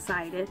I got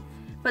excited.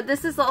 But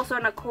this is also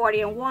an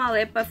Accordion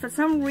wallet, but for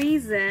some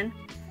reason,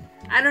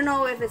 I don't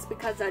know if it's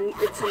because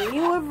it's a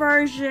newer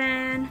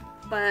version,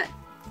 but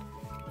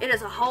it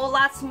is a whole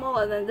lot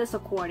smaller than this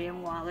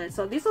accordion wallet.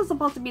 So these are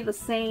supposed to be the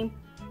same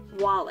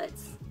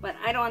wallets, but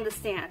I don't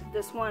understand.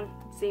 This one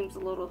seems a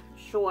little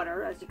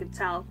shorter, as you can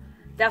tell.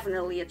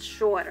 Definitely it's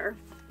shorter.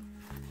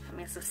 I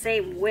mean, it's the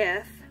same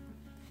width,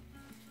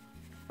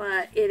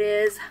 but it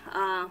is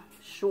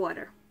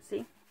shorter.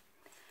 See?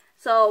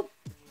 So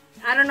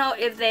I don't know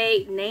if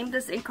they named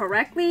this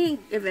incorrectly,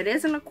 if it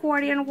is an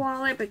accordion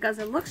wallet, because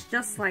it looks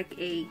just like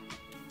a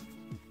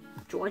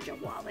Georgia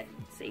wallet.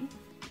 See?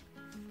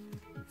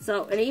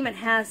 So it even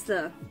has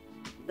the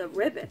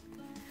ribbon.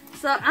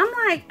 So I'm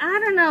like, I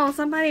don't know,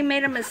 somebody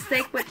made a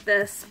mistake with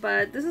this,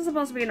 but this is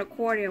supposed to be an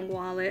accordion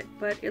wallet,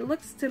 but it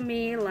looks to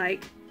me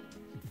like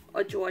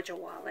a Georgia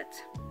wallet.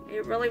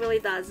 It really, really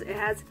does. It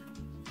has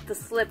the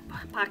slip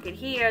pocket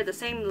here, the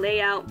same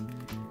layout.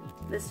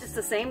 It's just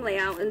the same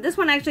layout. And this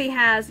one actually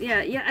has,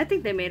 yeah, I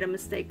think they made a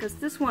mistake, because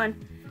this one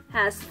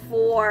has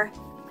 4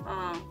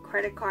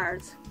 credit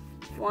cards.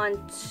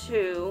 1,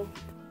 2.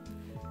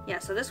 Yeah,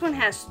 so this one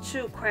has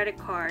 2 credit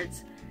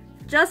cards,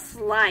 just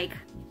like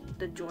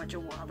the Georgia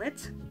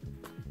wallet,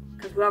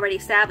 because we already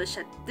established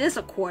that this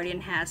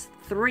accordion has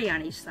 3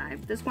 on each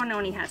side. This one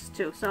only has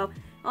 2. So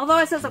although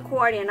it says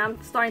accordion,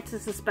 I'm starting to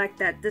suspect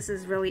that this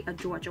is really a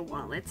Georgia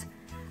wallet.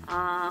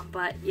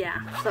 But yeah,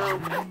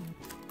 so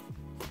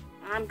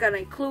I'm gonna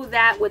include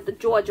that with the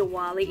Georgia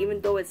wallet,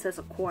 even though it says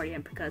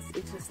accordion, because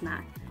it's just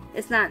not,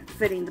 it's not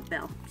fitting the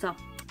bill. So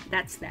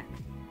that's that.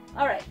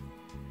 All right.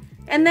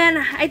 And then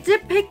I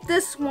did pick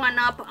this one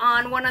up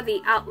on one of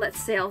the outlet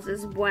sales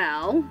as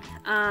well.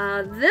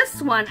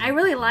 This one I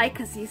really like,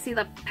 because you see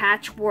the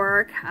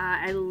patchwork.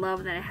 I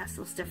love that it has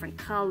those different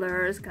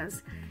colors,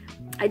 because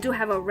I do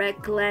have a red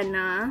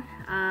Glenna.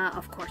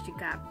 Of course you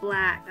got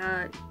black.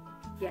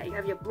 Yeah, you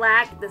have your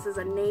black. This is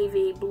a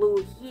navy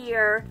blue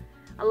here.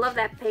 I love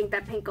that pink.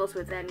 That pink goes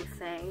with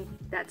anything.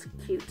 That's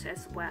cute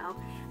as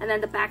well. And then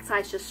the back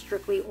side's just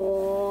strictly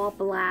all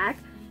black.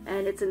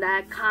 And it's in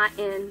that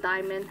cotton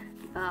diamond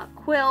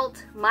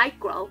quilt,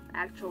 micro,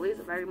 actually. It's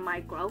a very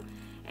micro.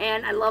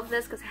 And I love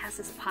this because it has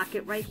this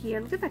pocket right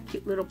here. Look at that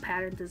cute little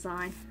pattern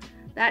design.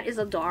 That is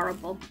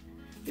adorable.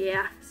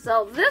 Yeah,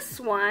 so this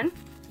one,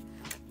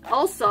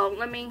 also,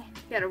 let me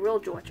get a real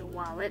Georgia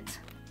wallet.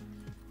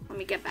 Let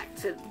me get back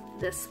to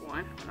this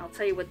one, and I'll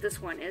tell you what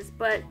this one is.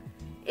 But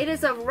it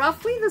is a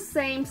roughly the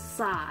same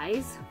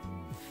size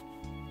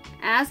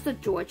as the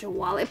Georgia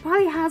wallet. It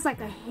probably has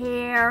like a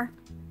hair,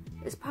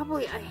 it's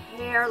probably a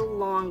hair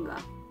longer.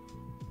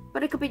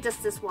 But it could be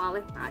just this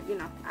wallet, you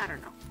know, I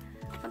don't know.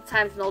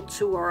 Sometimes no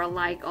two are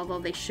alike, although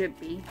they should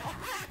be.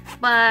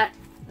 But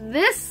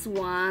this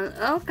one,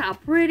 look how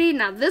pretty.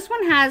 Now this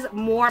one has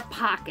more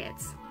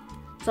pockets.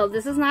 So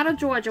this is not a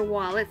Georgia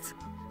wallet.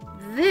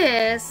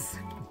 This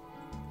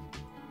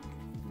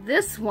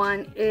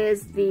one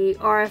is the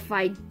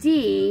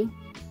RFID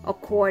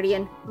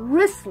accordion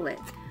wristlet.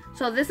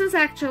 So this is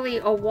actually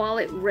a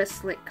wallet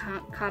wristlet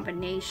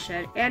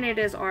combination, and it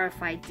is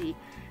RFID.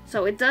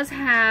 So it does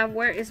have,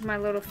 where is my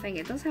little thing?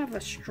 It does have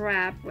a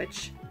strap,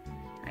 which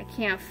I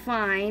can't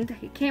find.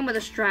 It came with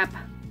a strap.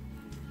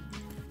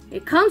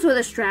 It comes with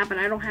a strap, but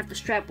I don't have the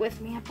strap with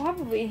me. I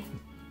probably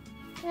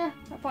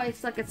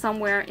stuck it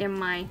somewhere in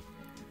my,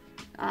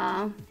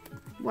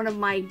 one of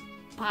my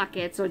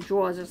pockets or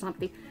drawers or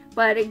something.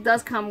 But it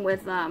does come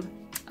with a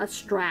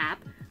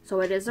strap.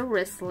 So it is a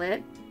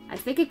wristlet. I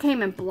think it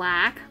came in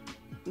black.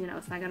 You know,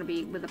 it's not going to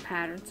be with a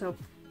pattern. So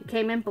it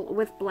came in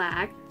with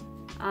black.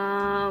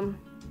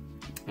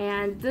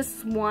 And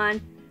this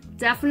one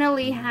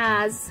definitely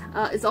has,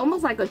 it's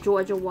almost like a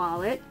Georgia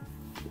wallet.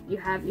 You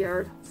have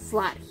your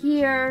slot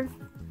here,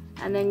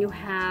 and then you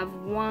have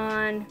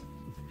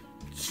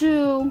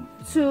two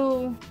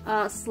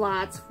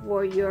slots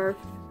for your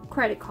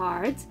credit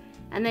cards,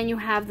 and then you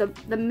have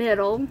the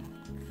middle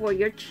for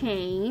your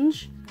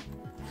change.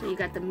 So you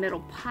got the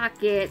middle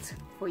pocket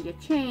for your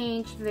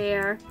change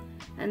there.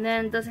 And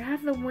then does it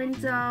have the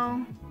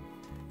window?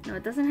 No,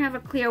 it doesn't have a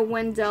clear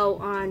window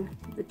on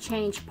the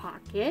change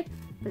pocket.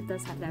 It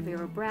does have that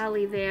Vera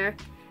Bradley there.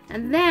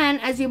 And then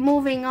as you're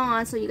moving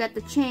on, so you got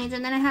the change,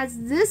 and then it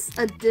has this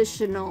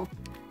additional.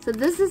 So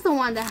this is the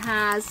one that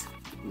has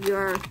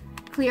your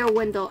clear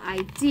window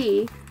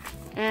ID,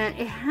 and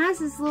it has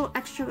this little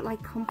extra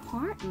like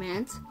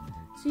compartment,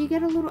 so you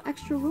get a little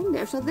extra room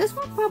there. So this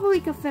one probably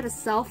could fit a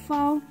cell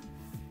phone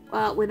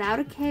without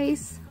a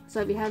case.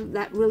 So if you have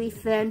that really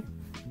thin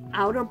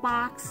outer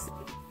box,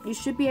 you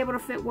should be able to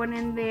fit one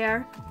in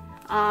there.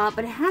 But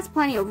it has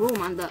plenty of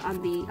room on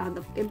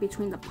the in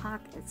between the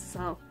pockets,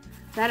 so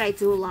that I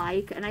do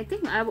like. And I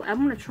think I'm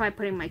gonna try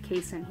putting my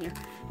case in here.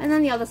 And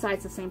then the other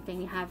side's the same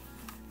thing. You have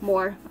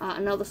more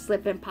another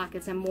slip-in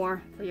pockets and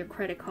more for your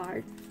credit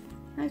card.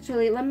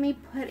 Actually, let me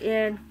put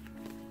in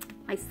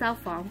my cell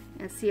phone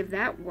and see if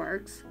that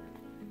works.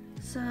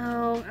 So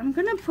I'm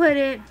gonna put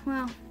it,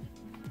 well,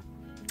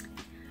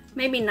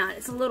 maybe not.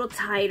 It's a little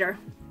tighter,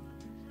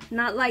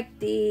 not like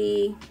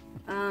the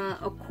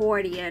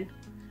accordion.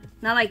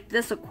 Not like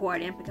this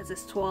accordion because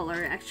it's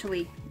taller, it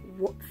actually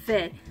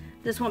fit.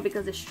 This one,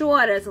 because it's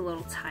shorter, is a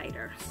little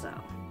tighter, so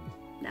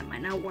that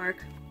might not work.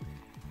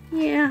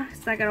 yeah,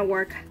 it's not gonna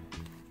work.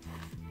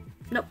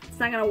 Nope, it's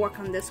not gonna work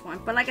on this one.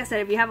 But like I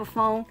said, if you have a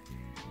phone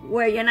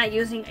where you're not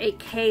using a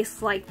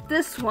case like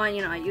this one,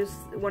 you know, I use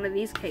one of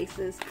these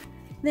cases,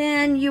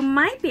 then you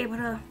might be able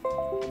to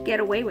get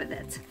away with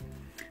it.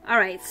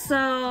 Alright,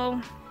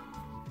 so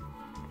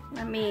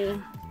let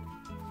me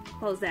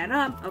close that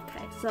up.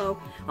 Okay, so,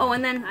 oh,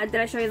 and then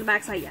did I show you the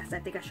back side? Yes, I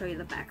think I showed you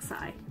the back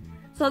side.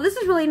 So this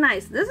is really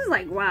nice. This is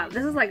like, wow,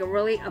 this is like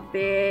a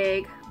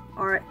big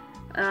art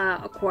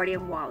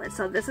accordion wallet.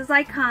 So this is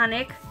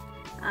iconic,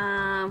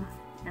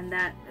 and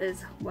that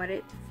is what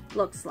it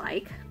looks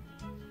like.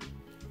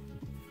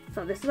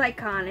 So this is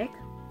iconic,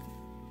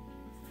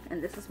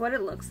 and this is what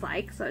it looks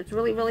like. So it's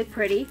really, really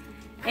pretty.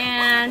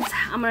 And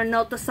I'm gonna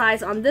note the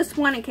size on this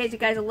one in case you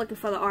guys are looking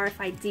for the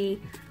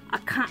RFID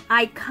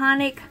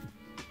iconic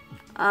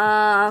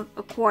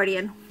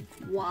accordion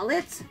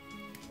wallet.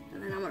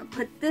 And then I'm gonna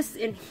put this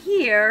in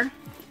here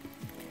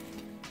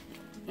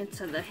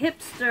into the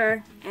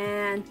hipster,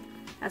 and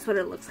that's what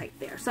it looks like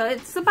there. So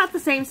it's about the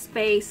same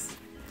space.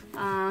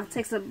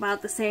 Takes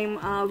about the same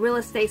real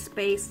estate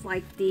space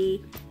like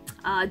the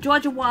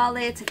Georgia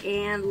wallet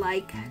and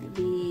like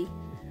the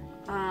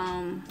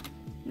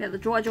the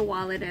Georgia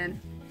wallet and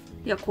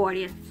the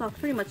accordion. So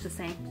pretty much the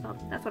same. So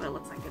that's what it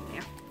looks like in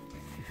there.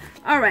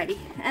 Alrighty,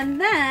 and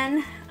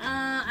then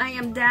I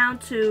am down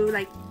to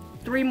like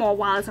 3 more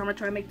wallets. I'm gonna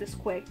try to make this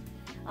quick.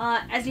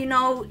 As you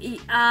know,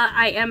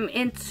 I am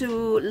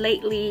into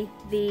lately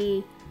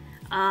the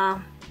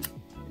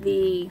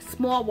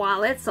small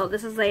wallet. So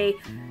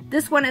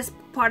this one is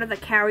part of the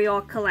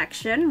carry-all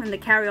collection, and the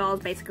carry-all is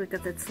basically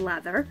because it's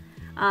leather.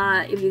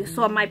 If you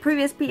saw my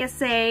previous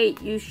PSA,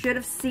 you should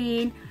have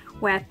seen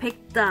where I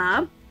picked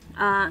up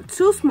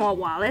 2 small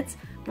wallets.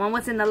 One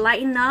was in the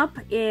Lighten Up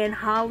in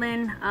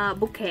Holland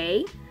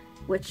bouquet,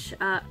 which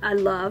I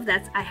love.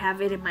 I have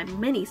it in my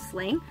mini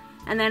sling.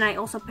 And then I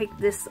also picked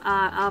this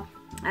up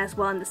as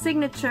well in the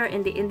signature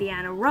in the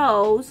Indiana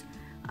Rose,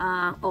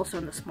 also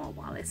in the small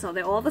wallet. So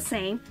they're all the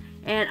same.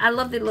 And I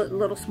love the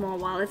little small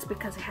wallets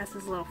because it has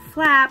this little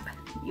flap.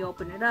 You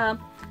open it up.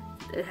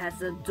 It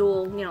has a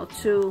dual,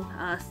 2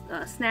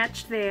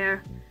 snatch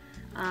there.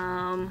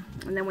 And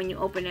then when you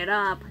open it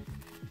up,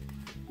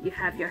 you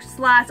have your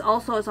slots.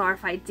 Also, it's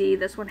RFID.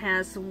 This one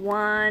has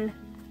 1,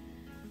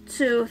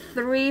 2,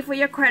 3 for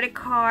your credit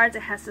cards.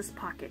 It has this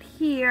pocket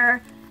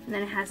here. And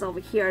then it has over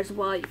here as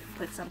well. You can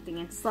put something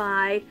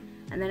inside.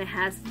 And then it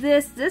has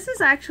this. This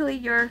is actually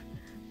your,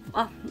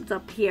 oh, it's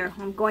up here.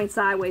 I'm going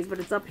sideways, but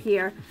it's up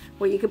here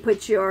where you can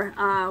put your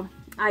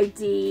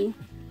ID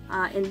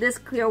in this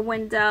clear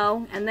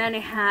window. And then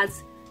it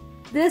has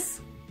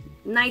this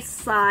nice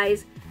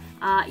size.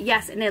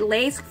 Yes, and it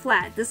lays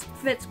flat. This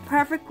fits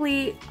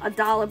perfectly a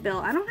dollar bill.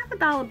 I don't have a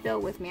dollar bill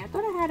with me. I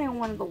thought I had it in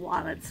one of the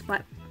wallets,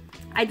 but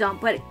I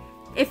don't. But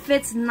it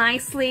fits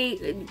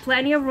nicely.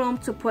 Plenty of room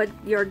to put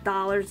your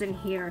dollars in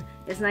here.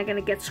 It's not going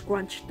to get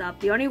scrunched up.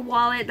 The only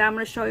wallet that I'm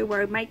going to show you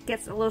where it might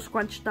get a little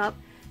scrunched up,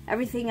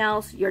 everything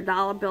else, your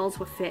dollar bills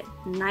will fit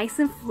nice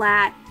and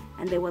flat,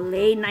 and they will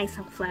lay nice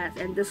and flat.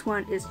 And this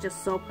one is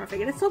just so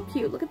perfect. And it's so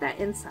cute. Look at that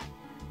inside.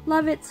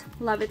 Love it,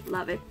 love it,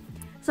 love it.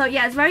 So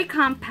yeah, it's very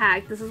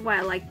compact. This is why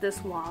I like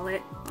this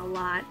wallet a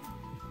lot.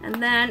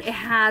 And then it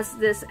has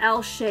this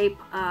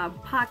L-shaped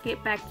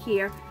pocket back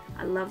here.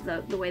 I love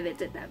the way they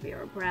did that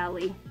Vera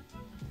Bradley.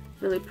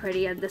 Really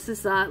pretty. And this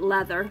is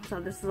leather. So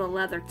this is a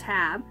leather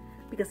tab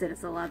because it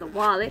is a leather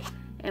wallet.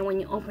 And when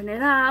you open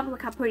it up,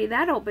 look how pretty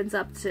that opens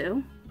up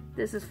too.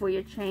 This is for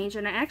your change.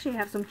 And I actually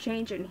have some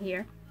change in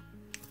here.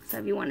 So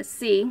if you want to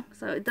see.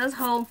 So it does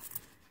hold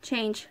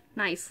change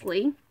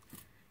nicely.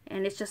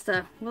 And it's just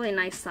a really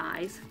nice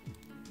size.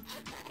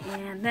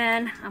 And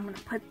then I'm going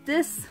to put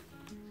this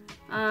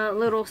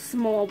little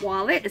small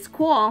wallet. It's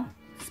called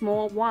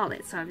small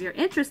wallet. So if you're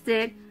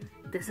interested,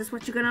 this is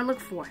what you're going to look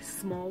for.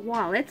 Small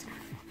wallet.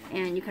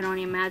 And you can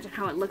only imagine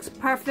how it looks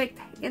perfect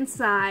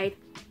inside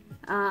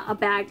a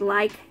bag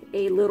like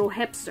a little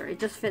hipster. It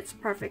just fits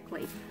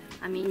perfectly.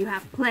 I mean, you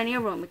have plenty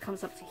of room. It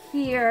comes up to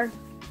here.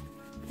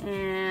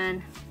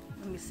 And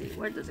let me see.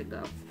 Where does it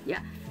go?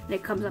 Yeah. And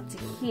it comes up to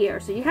here.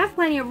 So you have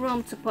plenty of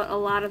room to put a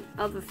lot of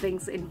other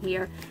things in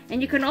here.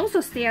 And you can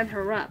also stand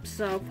her up.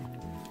 So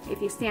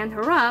if you stand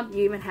her up,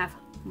 you even have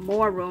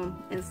more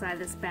room inside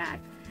this bag.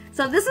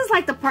 So this is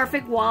like the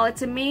perfect wallet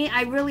to me.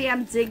 I really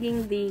am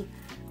digging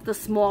the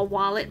small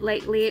wallet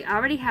lately. I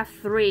already have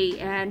 3,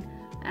 and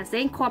as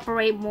they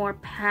incorporate more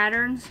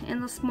patterns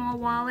in the small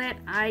wallet,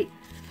 I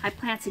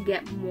plan to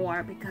get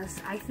more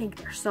because I think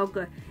they're so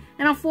good.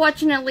 And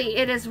unfortunately,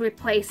 it is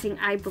replacing,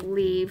 I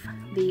believe,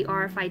 the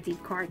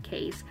RFID card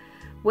case,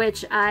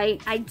 which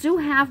I do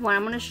have one.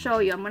 I'm going to show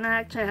you. I'm going to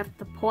actually have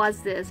to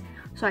pause this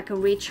so I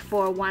can reach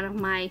for one of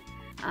my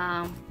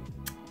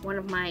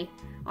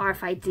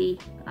RFID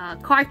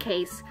card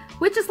case,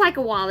 which is like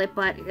a wallet,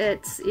 but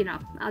it's,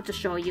 I'll just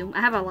show you.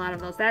 I have a lot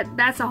of those.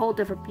 That's a whole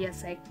different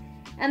PSA.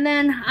 And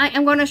then I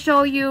am going to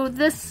show you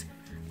these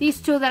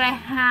 2 that I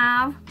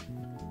have,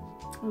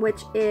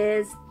 which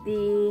is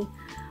the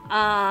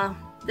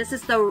this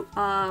is the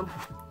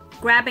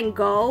grab and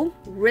go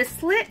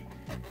wristlet.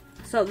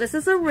 So this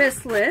is a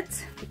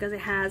wristlet because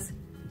it has,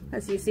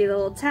 as you see, the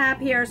little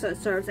tab here, so it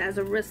serves as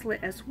a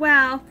wristlet as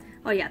well.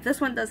 Oh yeah, this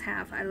one does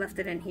have, I left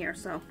it in here,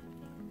 so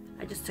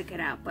I just took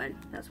it out, but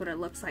that's what it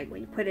looks like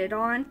when you put it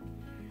on.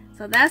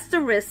 So that's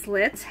the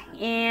wristlet,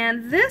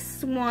 and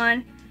this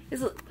one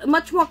is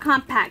much more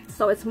compact,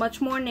 so it's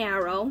much more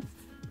narrow.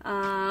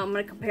 I'm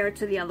going to compare it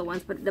to the other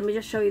ones, but let me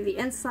just show you the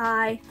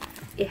inside.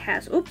 It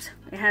has, it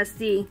has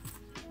the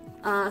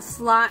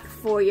slot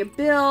for your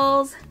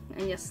bills,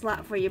 and your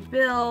slot for your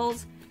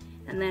bills,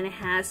 and then it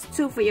has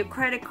 2 for your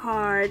credit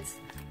cards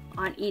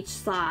on each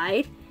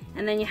side,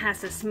 and then it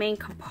has this main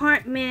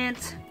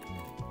compartment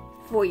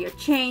for your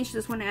change.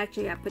 This one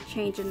actually I put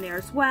change in there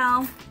as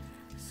well,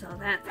 so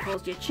that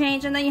holds your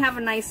change, and then you have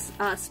a nice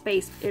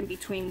space in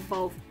between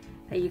both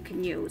that you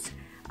can use.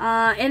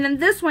 And then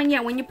this one, yeah,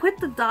 when you put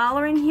the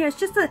dollar in here, it's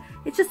just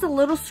a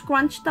little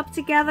scrunched up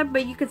together,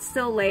 but you could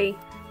still lay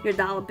your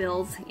dollar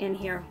bills in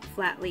here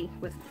flatly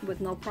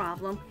with no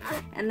problem.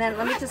 And then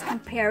let me just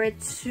compare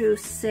it to,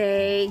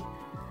 say,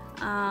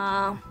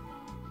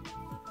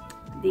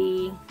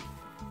 the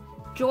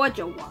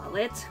Georgia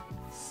wallet.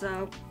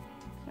 So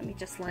let me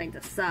just line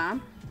this up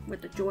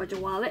with the Georgia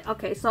wallet.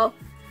 Okay, so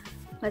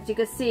as you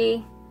can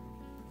see,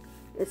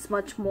 it's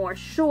much more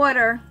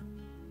shorter,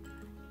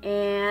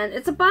 and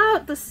it's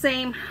about the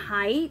same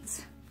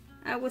height,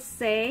 I would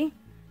say.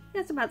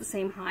 It's about the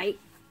same height,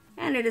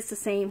 and it is the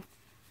same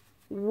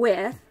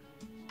width.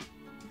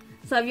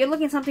 So if you're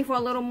looking something for a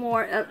little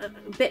more, a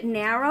bit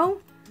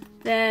narrow,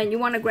 then you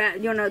want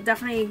to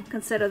definitely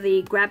consider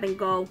the grab and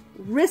go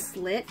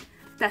wristlet.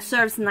 That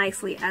serves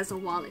nicely as a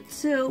wallet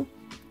too.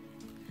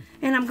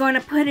 And I'm going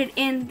to put it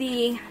in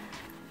the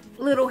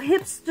little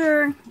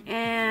hipster,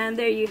 and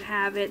there you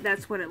have it.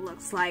 That's what it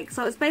looks like.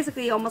 So it's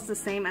basically almost the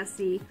same as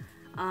the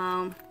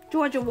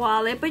Georgia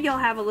wallet, but you'll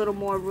have a little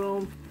more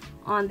room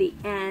on the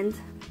end,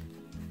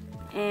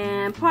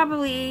 and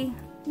probably,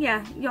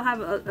 yeah, you'll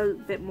have a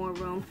bit more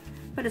room,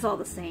 but it's all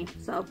the same.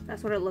 So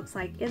that's what it looks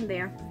like in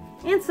there,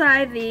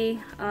 inside the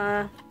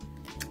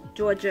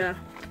Georgia,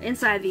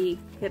 inside the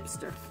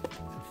hipster.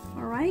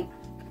 All right,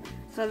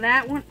 so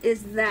that one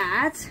is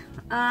that.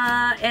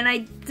 And I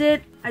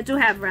do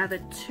have rather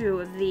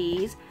 2 of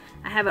these.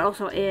 I have it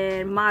also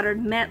in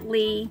Modern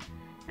Medley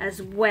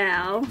as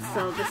well.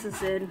 So this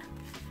is in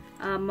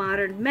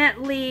Modern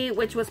Medley,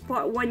 which was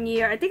 1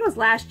 year, I think it was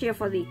last year,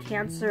 for the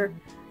cancer,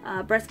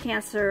 breast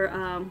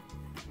cancer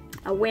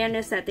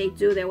awareness that they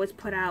do. They always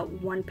put out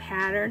one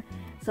pattern.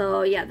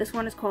 So yeah, this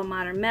one is called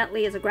Modern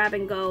Medley. It's a grab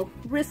and go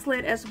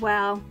wristlet as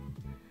well.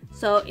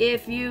 So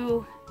if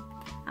you,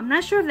 I'm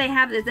not sure if they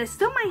have this. They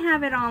still might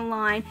have it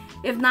online.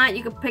 If not,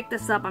 you can pick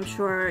this up. I'm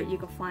sure you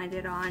can find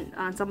it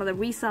on some of the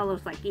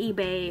resellers like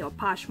eBay or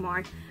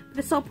Poshmark. But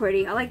it's so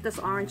pretty. I like this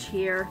orange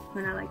here,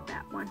 and I like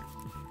that one.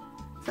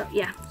 So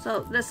yeah,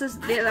 so this is,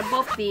 they're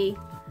both the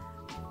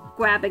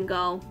grab and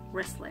go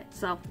wristlet.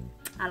 So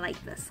I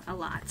like this a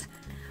lot.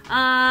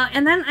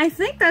 And then I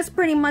think that's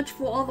pretty much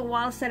for all the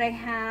wallets that I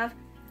have.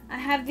 I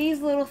have these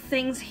little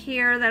things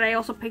here that I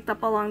also picked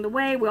up along the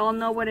way. We all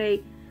know what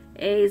a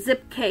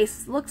zip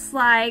case looks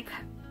like.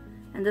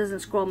 And there's a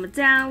scroll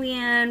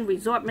medallion,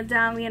 resort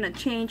medallion, a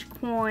change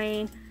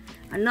coin,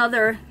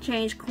 another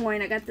change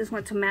coin. I got this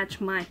one to match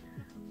my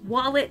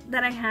wallet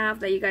that I have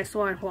that you guys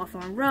saw in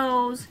Hawthorne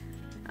Rose.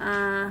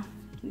 Yeah,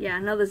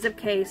 another zip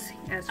case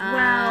as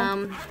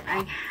well.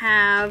 I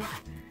have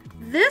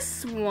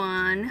this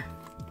one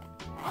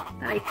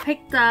that I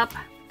picked up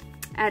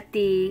at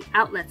the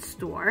outlet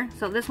store.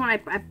 So this one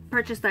I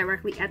purchased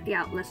directly at the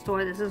outlet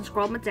store. This is a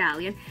scroll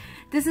medallion.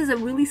 This is a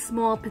really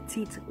small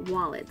petite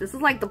wallet. This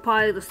is like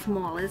probably the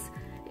smallest,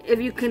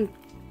 if you can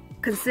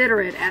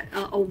consider it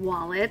a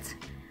wallet.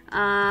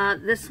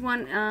 This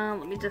one,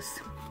 let me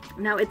just,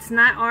 now it's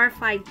not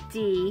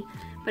RFID,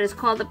 but it's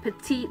called the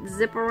petite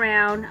zip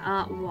around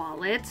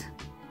wallet.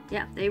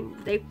 Yeah,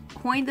 they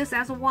coined this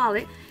as a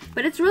wallet,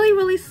 but it's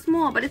really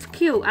small, but it's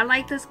cute. I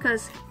like this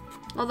because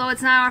although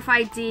it's not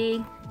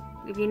RFID,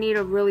 if you need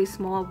a really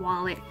small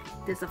wallet,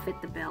 this will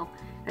fit the bill.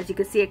 As you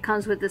can see, it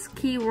comes with this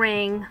key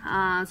ring,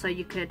 so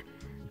you could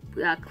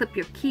clip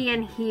your key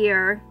in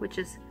here, which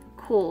is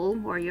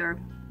cool, or your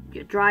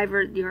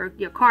driver,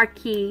 your car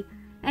key,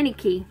 any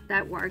key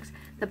that works.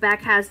 The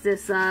back has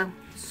this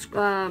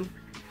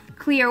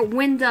clear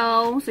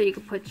window, so you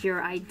can put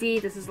your ID.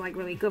 This is like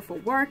really good for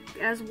work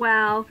as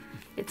well.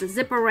 It's a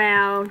zip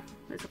around,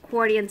 it's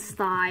accordion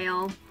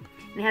style.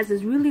 And it has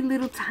this really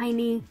little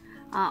tiny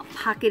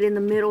pocket in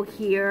the middle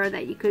here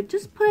that you could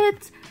just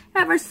put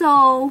ever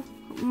so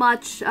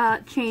much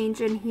change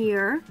in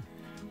here.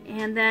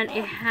 And then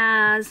it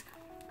has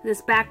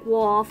this back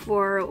wall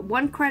for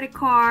 1 credit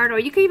card, or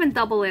you could even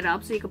double it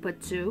up, so you could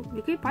put 2.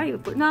 You could probably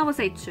even put, no, I would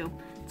say 2.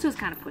 2 is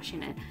kind of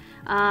pushing it.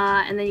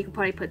 And then you can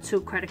probably put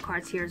 2 credit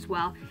cards here as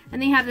well.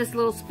 And then you have this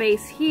little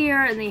space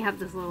here, and then you have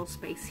this little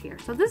space here.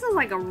 So this is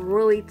like a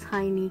really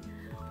tiny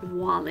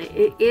wallet.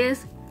 It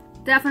is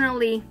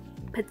definitely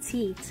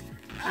petite.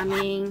 I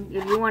mean,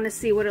 if you want to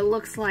see what it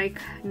looks like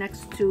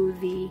next to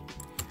the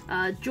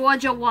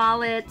Georgia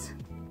wallet,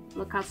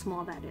 look how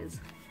small that is.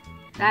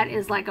 that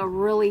is like a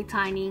really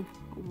tiny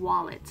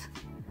wallet.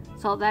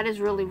 So that is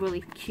really,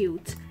 really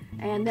cute.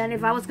 And then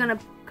if I was gonna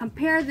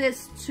compare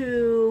this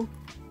to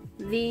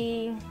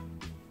the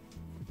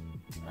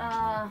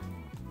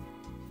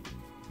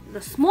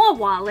small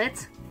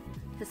wallet,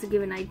 just to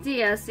give an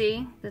idea,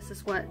 see, this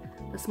is what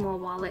the small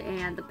wallet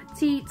and the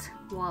petite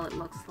wallet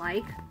looks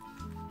like.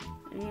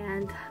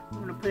 And I'm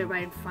gonna put it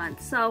right in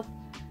front. So,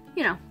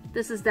 you know,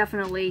 this is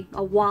definitely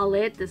a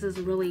wallet. This is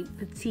really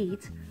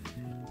petite,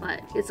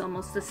 but it's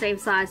almost the same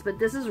size, but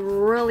this is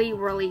really,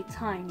 really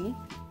tiny.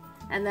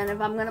 And then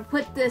if I'm gonna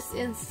put this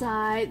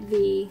inside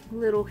the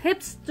little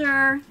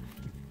hipster,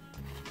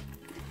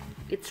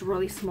 it's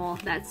really small.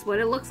 That's what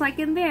it looks like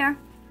in there.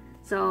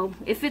 So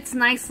it fits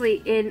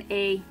nicely in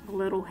a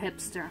little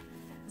hipster.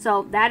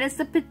 So that is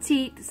the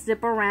petite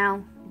zip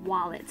around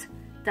wallet.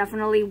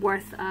 Definitely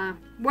worth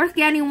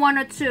getting one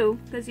or two,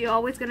 because you're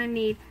always gonna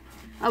need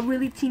a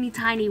really teeny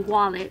tiny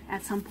wallet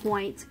at some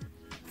point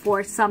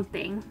for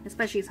something,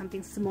 especially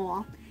something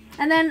small.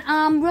 And then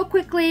real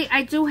quickly,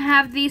 I do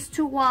have these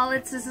two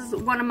wallets. This is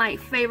one of my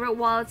favorite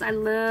wallets. I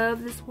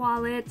love this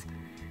wallet.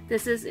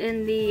 This is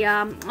in the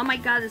oh my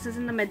god, this is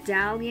in the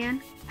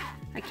medallion.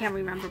 I can't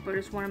remember, but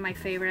it's one of my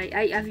favorite.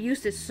 I've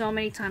used it so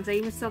many times. I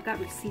even still got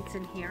receipts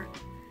in here.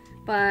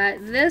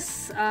 But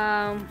this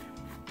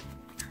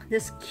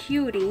this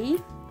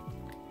cutie,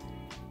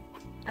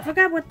 I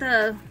forgot what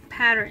the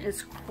pattern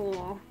is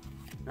called.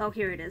 Oh,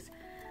 here it is.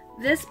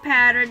 This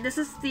pattern, this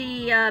is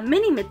the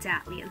mini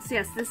medallions.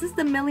 Yes, this is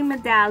the mini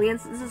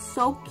medallions. This is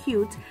so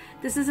cute.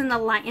 This is in the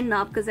lighten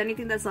up, because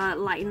anything that's a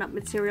lighten up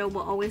material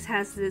will always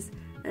has this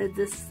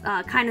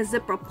kind of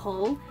zipper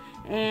pull.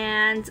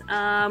 And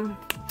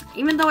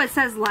even though it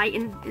says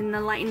lighten in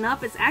the lighten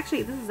up, it's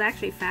actually, this is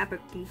actually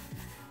fabricy.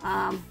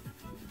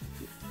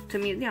 To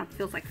me, you know, it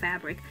feels like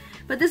fabric.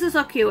 But this is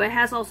so cute. It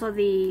has also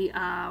the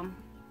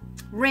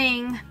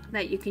ring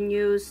that you can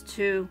use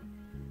to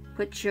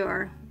put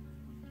your,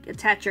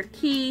 attach your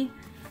key.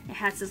 It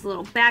has this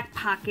little back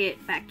pocket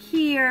back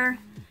here,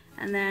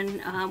 and then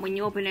when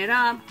you open it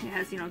up, it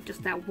has, you know,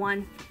 just that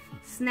one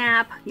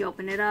snap. You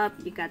open it up,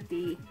 you got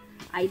the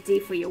ID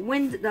for your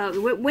window,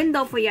 the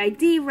window for your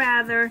ID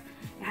rather.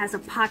 It has a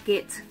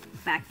pocket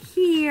back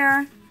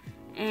here,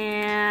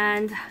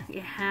 and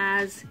it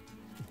has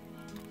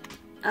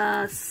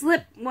a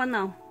slip. Well,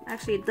 no,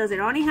 actually it doesn't.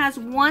 It only has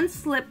one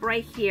slip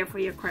right here for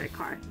your credit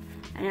card.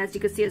 And as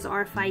you can see, it's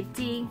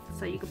RFID,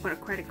 so you can put a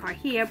credit card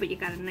here, but you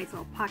got a nice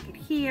little pocket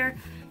here.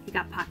 You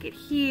got pocket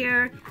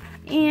here,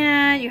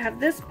 and you have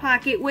this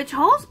pocket, which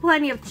holds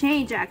plenty of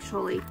change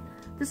actually.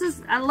 This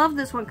is, I love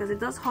this one because it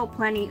does hold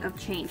plenty of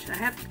change. I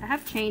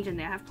have change in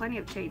there. I have plenty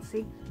of change.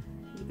 See,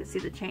 you can see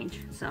the change.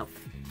 So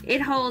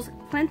it holds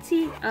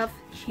plenty of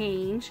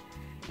change.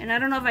 And I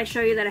don't know if I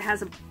show you that it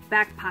has a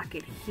back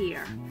pocket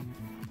here,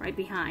 right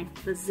behind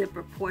the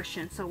zipper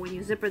portion. So when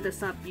you zipper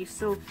this up, you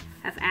still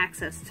have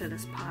access to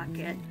this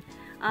pocket.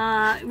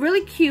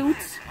 Really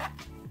cute.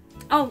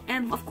 Oh,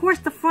 and of course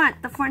the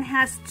front. The front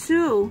has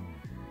two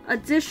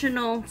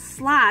additional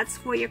slots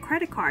for your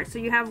credit card. So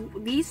you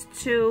have these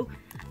two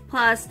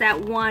plus that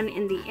one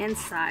in the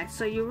inside.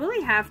 So you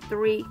really have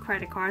 3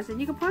 credit cards, and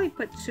you can probably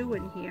put 2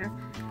 in here.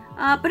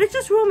 But it's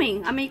just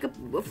rooming. I mean, you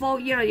could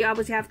fold, you know, you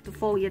obviously have to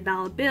fold your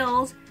dollar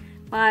bills,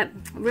 but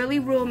really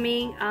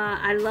roomy.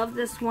 I love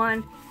this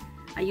one.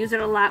 I use it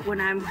a lot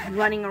when I'm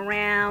running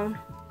around.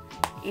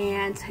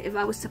 And if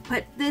I was to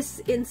put this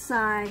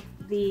inside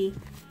the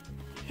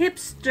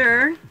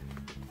hipster,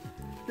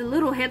 the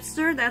little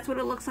hipster, that's what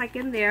it looks like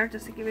in there.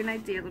 Just to give you an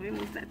idea, let me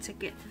move that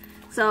ticket.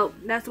 So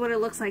that's what it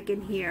looks like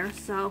in here.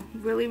 So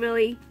really,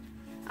 really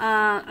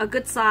a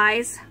good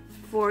size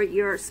for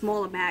your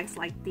smaller bags,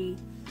 like the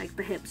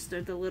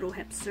hipster, the little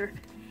hipster.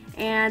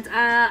 And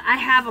I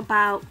have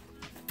about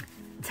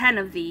 10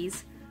 of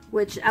these,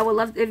 which I would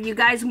love, if you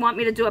guys want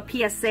me to do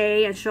a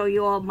PSA and show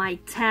you all my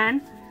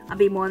 10, I'll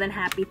be more than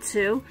happy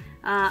to.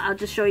 I'll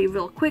just show you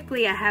real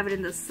quickly. I have it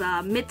in this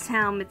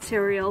Midtown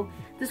material.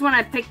 This one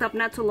I picked up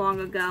not too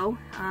long ago.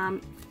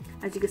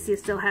 As you can see, it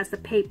still has the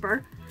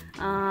paper,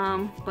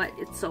 but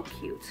it's so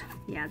cute.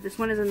 Yeah, this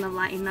one is in the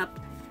lighten up.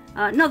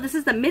 No, this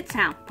is the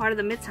Midtown, part of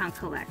the Midtown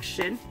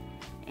collection.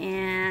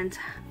 And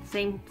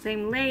same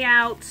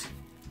layout.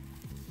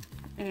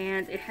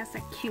 And it has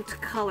that cute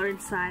color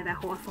inside, that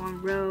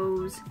hawthorn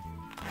rose.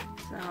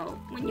 So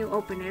when you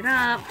open it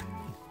up,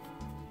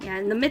 yeah,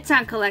 and the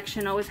Midtown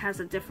collection always has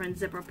a different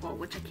zipper pull,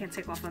 which I can't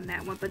take off on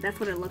that one, but that's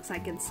what it looks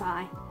like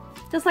inside.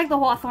 Just like the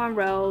hawthorn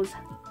rose.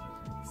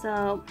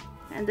 So,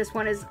 and this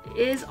one is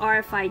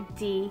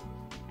RFID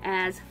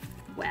as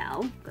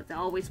well, because I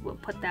always will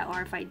put that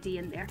RFID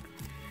in there.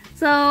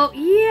 So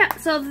yeah,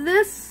 so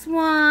this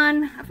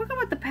one, I forgot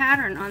what the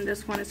pattern on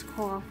this one is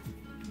called.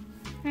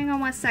 Hang on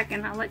one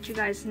second, I'll let you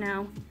guys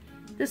know.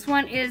 This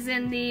one is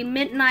in the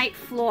Midnight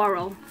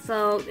Floral.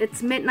 So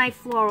it's Midnight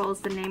Floral is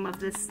the name of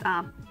this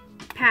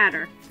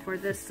pattern for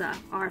this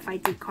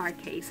RFID card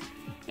case.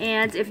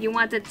 And if you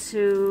wanted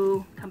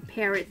to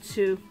compare it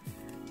to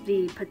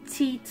the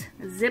petite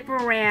zip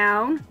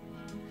around,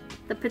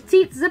 the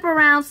petite zip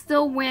around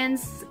still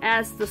wins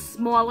as the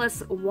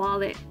smallest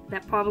wallet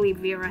that probably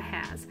Vera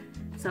has.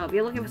 So if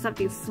you're looking for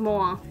something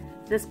small,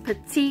 this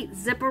petite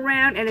zip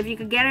around, and if you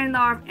could get it in the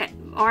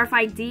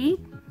RFID,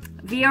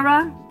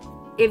 Vera,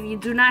 if you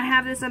do not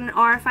have this on an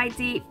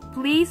RFID,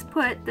 please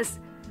put the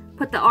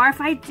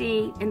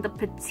RFID in the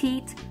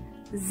petite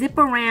zip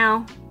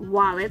around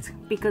wallet,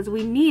 because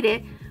we need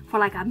it for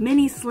like a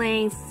mini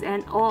slings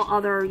and all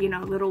other, you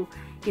know, little,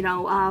 you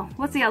know,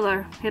 what's the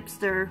other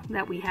hipster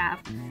that we have?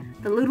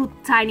 The little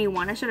tiny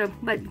one. I should have,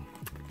 but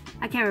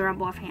I can't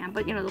remember offhand,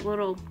 but you know, the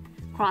little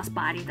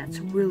crossbody that's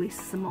really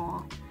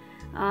small.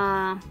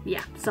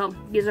 Yeah, so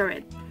these are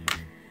it.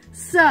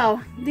 So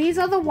these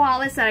are the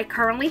wallets that I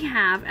currently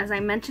have. As I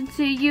mentioned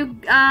to you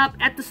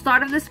at the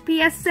start of this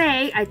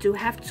PSA, I do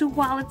have 2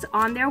 wallets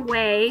on their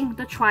way.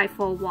 The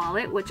trifold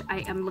wallet, which I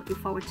am looking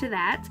forward to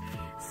that.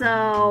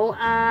 So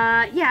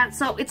yeah,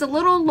 so it's a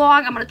little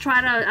long. I'm gonna try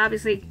to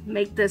obviously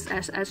make this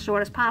as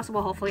short as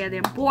possible. Hopefully I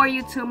didn't bore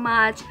you too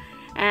much,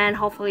 and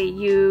hopefully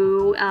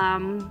you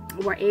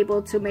were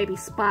able to maybe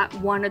spot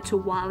 1 or 2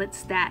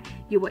 wallets that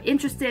you were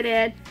interested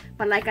in.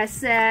 But like I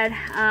said,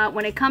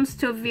 when it comes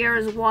to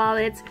Vera's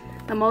wallets,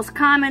 the most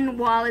common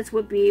wallets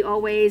would be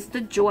always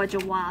the Georgia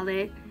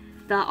wallet,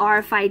 the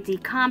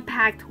RFID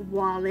compact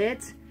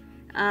wallet,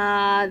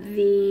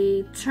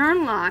 the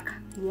Turnlock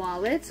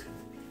wallet,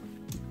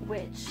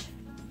 which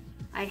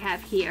I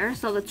have here.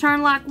 So the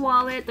Turnlock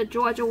wallet, the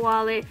Georgia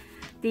wallet,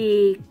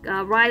 the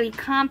Riley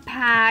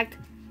compact,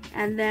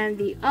 and then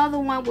the other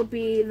one would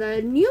be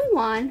the new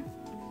one,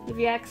 if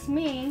you ask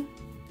me.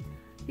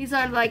 These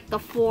are like the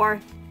 4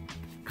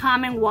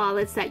 common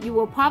wallets that you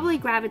will probably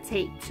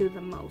gravitate to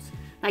the most.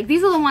 Like,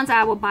 these are the ones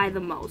I will buy the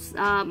most.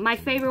 My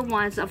favorite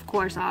ones, of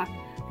course, are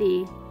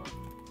the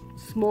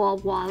small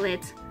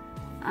wallet,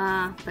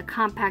 the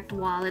compact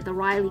wallet, the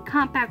Riley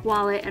compact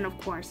wallet, and of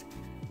course,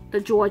 the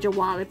Georgia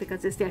wallet,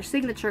 because it's their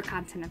signature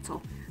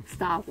continental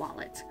style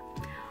wallet.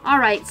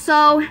 Alright,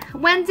 so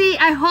Wendy,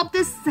 I hope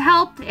this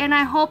helped, and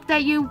I hope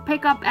that you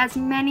pick up as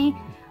many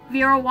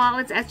Vera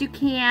wallets as you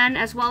can,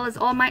 as well as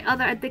all my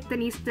other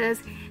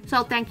Addictinistas.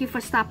 So thank you for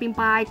stopping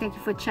by. Thank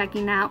you for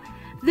checking out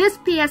this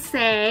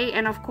PSA,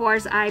 and of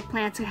course I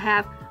plan to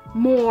have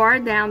more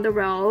down the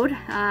road.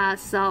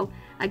 So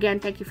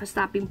again, thank you for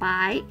stopping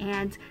by,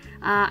 and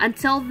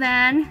until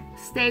then,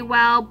 stay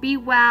well, be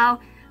well,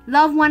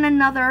 love one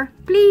another,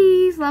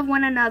 please love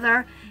one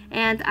another,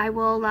 and I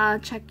will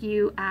check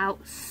you out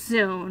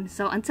soon.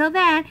 So until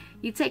then,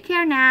 you take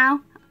care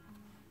now.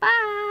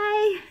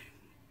 Bye.